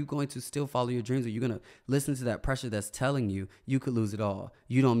you? Are you going to still follow your dreams? Or are you going to listen to that pressure that's telling you you could lose it all?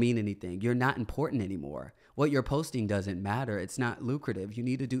 You don't mean anything. You're not important anymore. What you're posting doesn't matter. It's not lucrative. You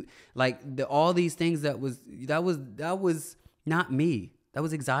need to do all these things that was not me. That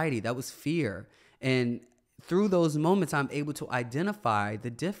was anxiety. That was fear. And through those moments, I'm able to identify the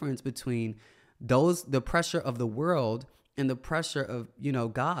difference between the pressure of the world and the pressure of,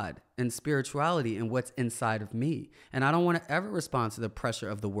 God and spirituality and what's inside of me. And I don't want to ever respond to the pressure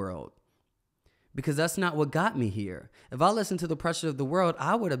of the world, because that's not what got me here. If I listened to the pressure of the world,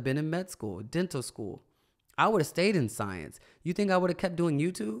 I would have been in med school, dental school. I would have stayed in science. You think I would have kept doing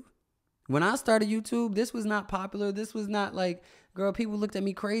YouTube? When I started YouTube, this was not popular. This was not like, girl, people looked at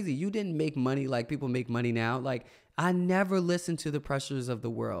me crazy. You didn't make money like people make money now. Like, I never listened to the pressures of the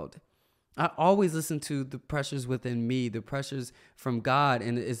world. I always listen to the pressures within me, the pressures from God.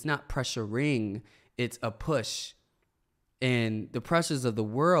 And it's not pressuring, it's a push. And the pressures of the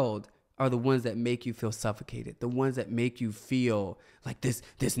world are the ones that make you feel suffocated, the ones that make you feel like this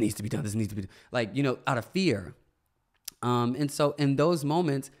needs to be done, this needs to be done, like, out of fear. And so in those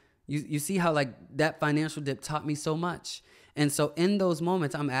moments, you see how like that financial dip taught me so much. And so in those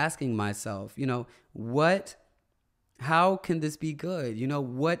moments, I'm asking myself, how can this be good?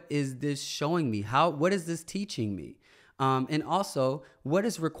 What is this showing me? What is this teaching me? And also, what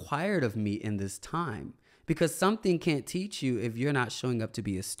is required of me in this time? Because something can't teach you if you're not showing up to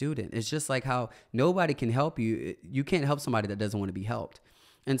be a student. It's just like how nobody can help you. You can't help somebody that doesn't want to be helped.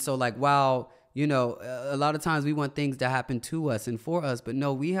 And so like, while, a lot of times we want things to happen to us and for us, but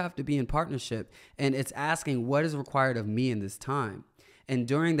no, we have to be in partnership. And it's asking what is required of me in this time. And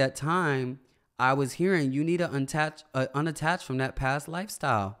during that time, I was hearing you need to unattach from that past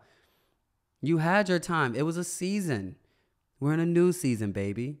lifestyle. You had your time. It was a season. We're in a new season,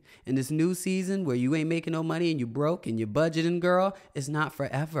 baby. In this new season where you ain't making no money and you broke and you're budgeting, girl, it's not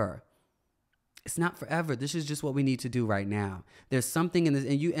forever. It's not forever. This is just what we need to do right now. There's something in this,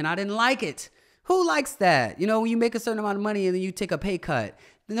 and I didn't like it. Who likes that? When you make a certain amount of money and then you take a pay cut.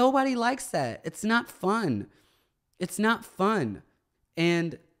 Nobody likes that. It's not fun. It's not fun.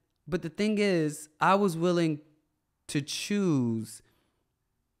 But the thing is, I was willing to choose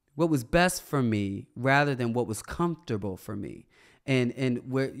what was best for me rather than what was comfortable for me. And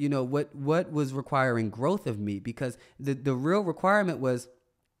where, what was requiring growth of me, because the real requirement was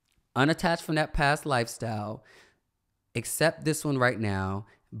unattached from that past lifestyle, accept this one right now,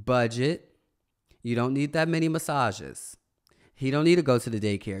 budget. You don't need that many massages. He don't need to go to the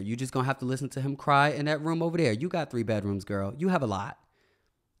daycare. You just gonna have to listen to him cry in that room over there. You got 3 bedrooms, girl. You have a lot.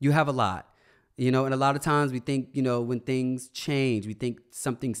 You have a lot. And a lot of times we think, when things change, we think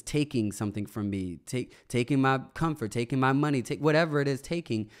something's taking something from me, taking my comfort, taking my money, take whatever it is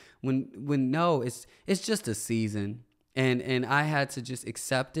taking, when no, it's just a season. And I had to just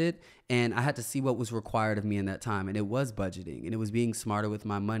accept it, and I had to see what was required of me in that time. And it was budgeting, and it was being smarter with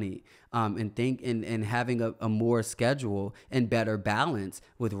my money, and having a more schedule and better balance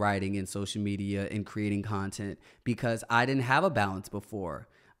with writing and social media and creating content, because I didn't have a balance before.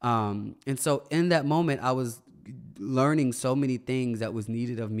 And so in that moment, I was learning so many things that was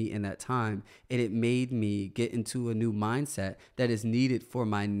needed of me in that time. And it made me get into a new mindset that is needed for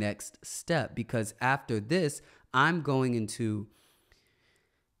my next step. Because after this, I'm going into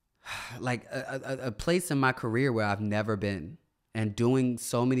like a place in my career where I've never been, and doing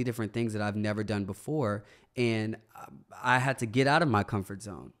so many different things that I've never done before. And I had to get out of my comfort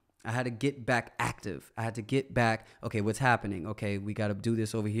zone. I had to get back active. I had to get back, okay, what's happening? Okay, we got to do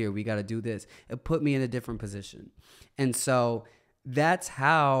this over here. We got to do this. It put me in a different position. And so that's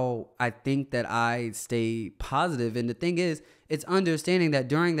how I think that I stay positive. And the thing is, it's understanding that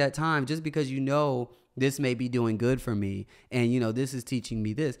during that time, just because this may be doing good for me and this is teaching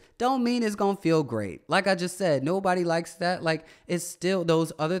me this, don't mean it's gonna feel great. Like I just said, nobody likes that. Like, it's still,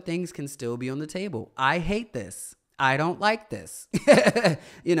 those other things can still be on the table. I hate this. I don't like this. I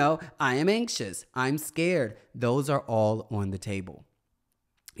am anxious. I'm scared. Those are all on the table.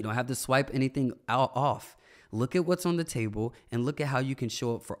 You don't have to swipe anything off. Look at what's on the table and look at how you can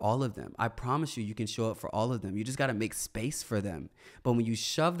show up for all of them. I promise you can show up for all of them. You just got to make space for them. But when you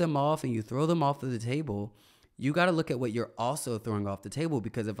shove them off and you throw them off of the table, you got to look at what you're also throwing off the table.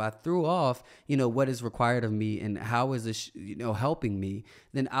 Because if I threw off, what is required of me and how is this, helping me,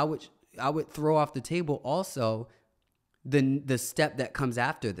 then I would throw off the table also the step that comes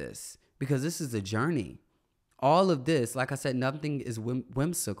after this, because this is a journey. All of this, like I said, nothing is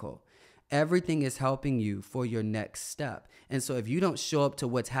whimsical. Everything is helping you for your next step. And so if you don't show up to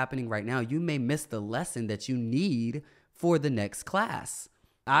what's happening right now, you may miss the lesson that you need for the next class.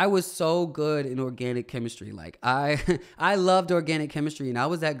 I was so good in organic chemistry. Like I loved organic chemistry, and I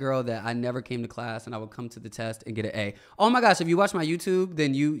was that girl that I never came to class and I would come to the test and get an A. Oh my gosh, if you watch my YouTube,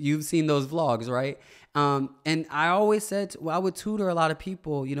 then you've seen those vlogs, right? And I always said, I would tutor a lot of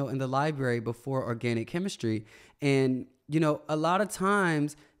people, in the library before organic chemistry. And, a lot of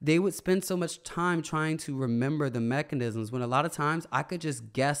times they would spend so much time trying to remember the mechanisms when a lot of times I could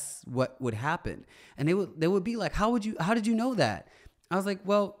just guess what would happen. And they would be like, how did you know that? I was like,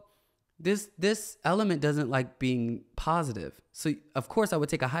 well, this element doesn't like being positive. So of course I would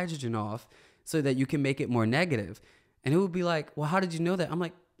take a hydrogen off so that you can make it more negative. And it would be like, well, how did you know that? I'm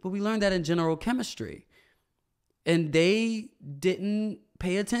like, well, we learned that in general chemistry. And they didn't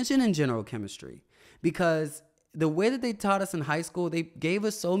pay attention in general chemistry, because the way that they taught us in high school, they gave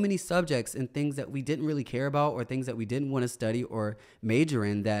us so many subjects and things that we didn't really care about, or things that we didn't want to study or major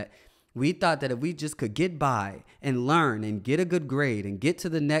in, that we thought that if we just could get by and learn and get a good grade and get to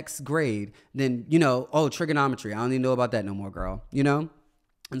the next grade, then, trigonometry, I don't even know about that no more, girl,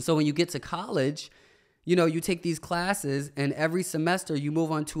 And so when you get to college, you take these classes and every semester you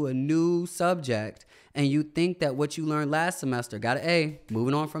move on to a new subject and you think that what you learned last semester, got an A,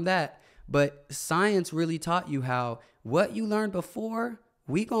 moving on from that. But science really taught you how what you learned before,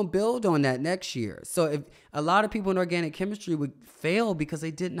 we gonna build on that next year. So if a lot of people in organic chemistry would fail because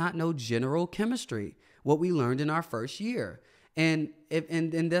they did not know general chemistry, what we learned in our first year. And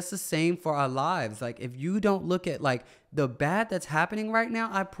that's the same for our lives. Like, if you don't look at like the bad that's happening right now,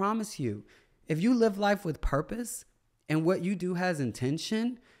 I promise you, if you live life with purpose and what you do has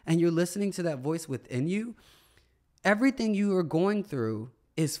intention and you're listening to that voice within you, everything you are going through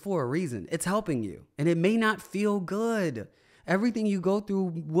is for a reason. It's helping you, and it may not feel good. Everything you go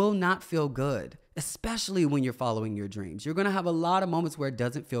through will not feel good, especially when you're following your dreams. You're going to have a lot of moments where it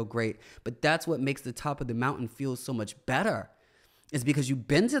doesn't feel great, but that's what makes the top of the mountain feel so much better. It's because you've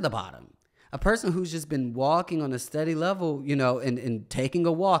been to the bottom. A person who's just been walking on a steady level, and taking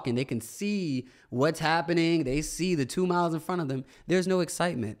a walk, and they can see what's happening. They see the 2 miles in front of them. There's no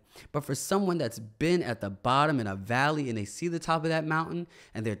excitement. But for someone that's been at the bottom in a valley and they see the top of that mountain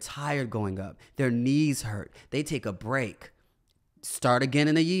and they're tired going up, their knees hurt, they take a break, start again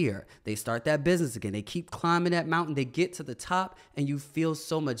in a year. They start that business again. They keep climbing that mountain. They get to the top and you feel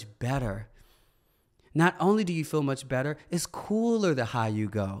so much better. Not only do you feel much better, it's cooler the higher you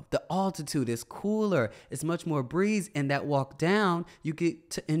go. The altitude is cooler. It's much more breeze. And that walk down, you get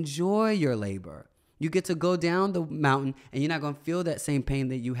to enjoy your labor. You get to go down the mountain and you're not going to feel that same pain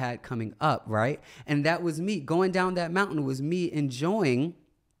that you had coming up, right? And that was me. Going down that mountain was me enjoying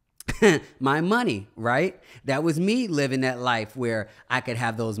my money, right? That was me living that life where I could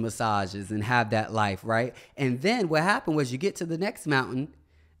have those massages and have that life, right? And then what happened was you get to the next mountain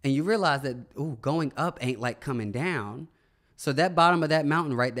and you realize that, going up ain't like coming down. So that bottom of that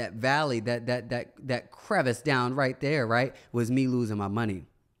mountain, right, that valley, that crevice down right there, right, was me losing my money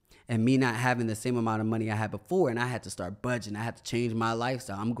and me not having the same amount of money I had before. And I had to start budgeting. I had to change my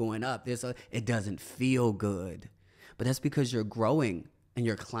lifestyle. I'm going up. It doesn't feel good. But that's because you're growing and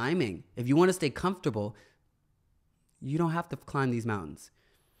you're climbing. If you want to stay comfortable, you don't have to climb these mountains.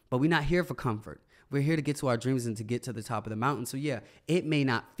 But we're not here for comfort. We're here to get to our dreams and to get to the top of the mountain. So yeah, it may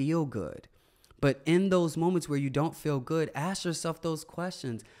not feel good. But in those moments where you don't feel good, ask yourself those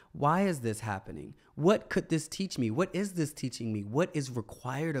questions. Why is this happening? What could this teach me? What is this teaching me? What is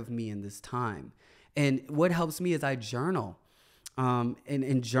required of me in this time? And what helps me is I journal. And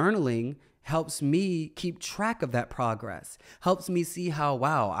in journaling, helps me keep track of that progress, helps me see how,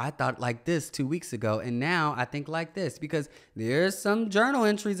 wow, I thought like this 2 weeks ago, and now I think like this, because there's some journal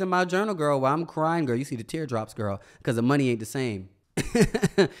entries in my journal, girl, where I'm crying, girl. You see the teardrops, girl, because the money ain't the same.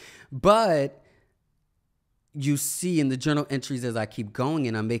 But you see in the journal entries as I keep going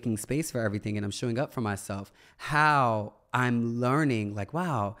and I'm making space for everything and I'm showing up for myself, how I'm learning, like,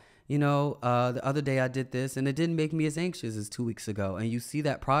 wow, the other day I did this and it didn't make me as anxious as 2 weeks ago. And you see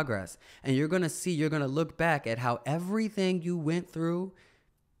that progress, and you're going to look back at how everything you went through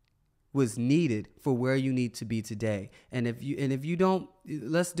was needed for where you need to be today. And if you don't,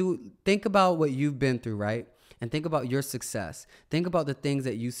 think about what you've been through, right? And think about your success. Think about the things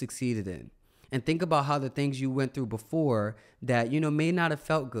that you succeeded in. And think about how the things you went through before that, may not have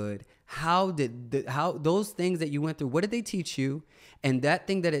felt good. How those things that you went through, what did they teach you? And that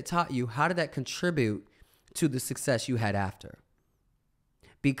thing that it taught you, how did that contribute to the success you had after?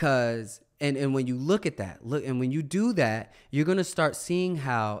 Because, and when you look at that, and when you do that, you're going to start seeing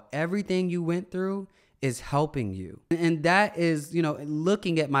how everything you went through is helping you. And that is,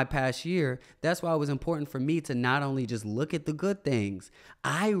 looking at my past year, that's why it was important for me to not only just look at the good things.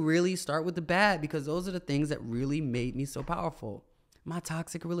 I really start with the bad, because those are the things that really made me so powerful. My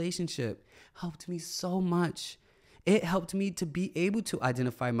toxic relationship helped me so much. It helped me to be able to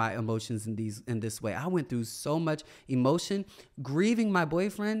identify my emotions in this way. I went through so much emotion. Grieving my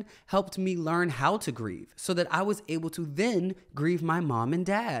boyfriend helped me learn how to grieve, so that I was able to then grieve my mom and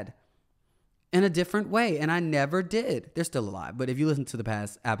dad in a different way. And I never did. They're still alive, but if you listen to the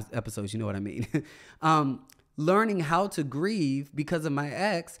past episodes, you know what I mean. Learning how to grieve because of my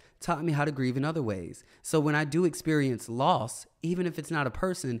ex taught me how to grieve in other ways. So when I do experience loss, even if it's not a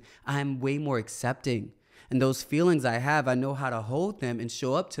person, I'm way more accepting. And those feelings I have, I know how to hold them and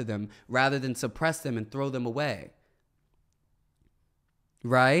show up to them rather than suppress them and throw them away.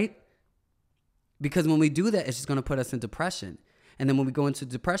 Right? Because when we do that, it's just going to put us in depression. And then when we go into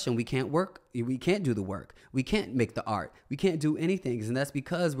depression, we can't work. We can't do the work. We can't make the art. We can't do anything. And that's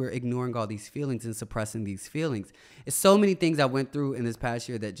because we're ignoring all these feelings and suppressing these feelings. It's so many things I went through in this past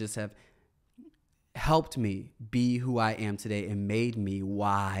year that just have helped me be who I am today and made me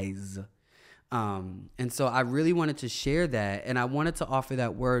wise. And so I really wanted to share that. And I wanted to offer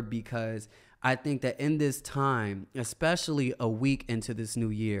that word because I think that in this time, especially a week into this new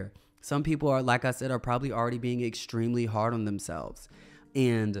year, some people are, like I said, are probably already being extremely hard on themselves.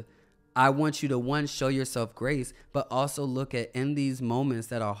 And I want you to, one, show yourself grace, but also look at, in these moments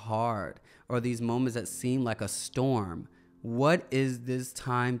that are hard or these moments that seem like a storm, what is this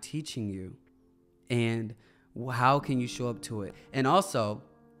time teaching you? And how can you show up to it? And also,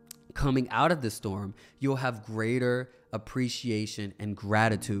 coming out of the storm, you'll have greater appreciation and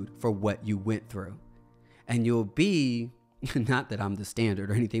gratitude for what you went through. And you'll be, not that I'm the standard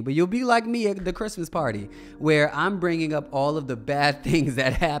or anything, but you'll be like me at the Christmas party, where I'm bringing up all of the bad things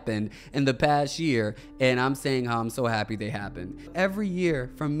that happened in the past year, and I'm saying how I'm so happy they happened. Every year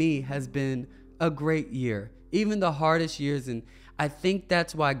for me has been a great year, even the hardest years. And I think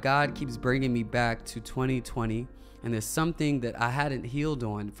that's why God keeps bringing me back to 2020. And there's something that I hadn't healed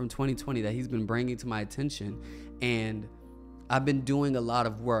on from 2020 that he's been bringing to my attention. And I've been doing a lot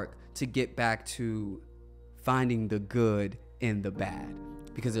of work to get back to finding the good in the bad,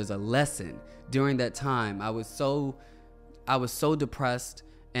 because there's a lesson. During that time, I was so depressed,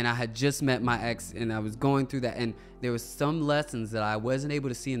 and I had just met my ex, and I was going through that, and there was some lessons that I wasn't able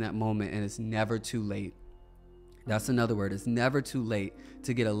to see in that moment. And it's never too late. That's another word. It's never too late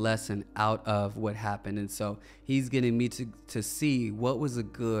to get a lesson out of what happened. And so he's getting me to see what was the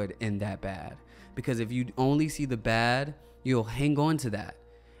good in that bad. Because if you only see the bad, you'll hang on to that,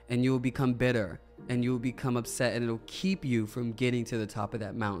 and you'll become bitter, and you'll become upset, and it'll keep you from getting to the top of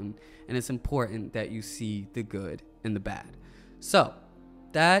that mountain. And it's important that you see the good in the bad. So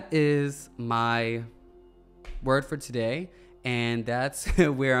that is my word for today. And that's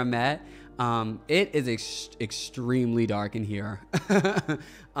where I'm at. It is extremely dark in here.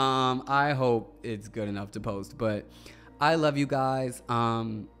 I hope it's good enough to post, but I love you guys.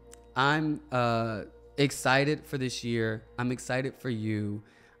 I'm excited for this year. I'm excited for you.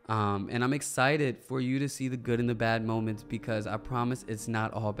 And I'm excited for you to see the good and the bad moments, because I promise it's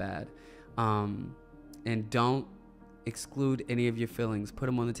not all bad. And don't exclude any of your feelings. Put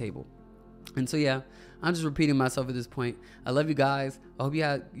them on the table. And so, yeah, I'm just repeating myself at this point. I love you guys. I hope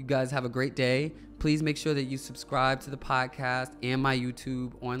you guys have a great day. Please make sure that you subscribe to the podcast and my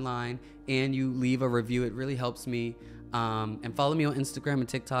YouTube online, and you leave a review. It really helps me. And follow me on Instagram and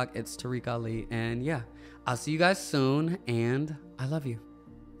TikTok. It's Tarek Ali. And yeah, I'll see you guys soon. And I love you.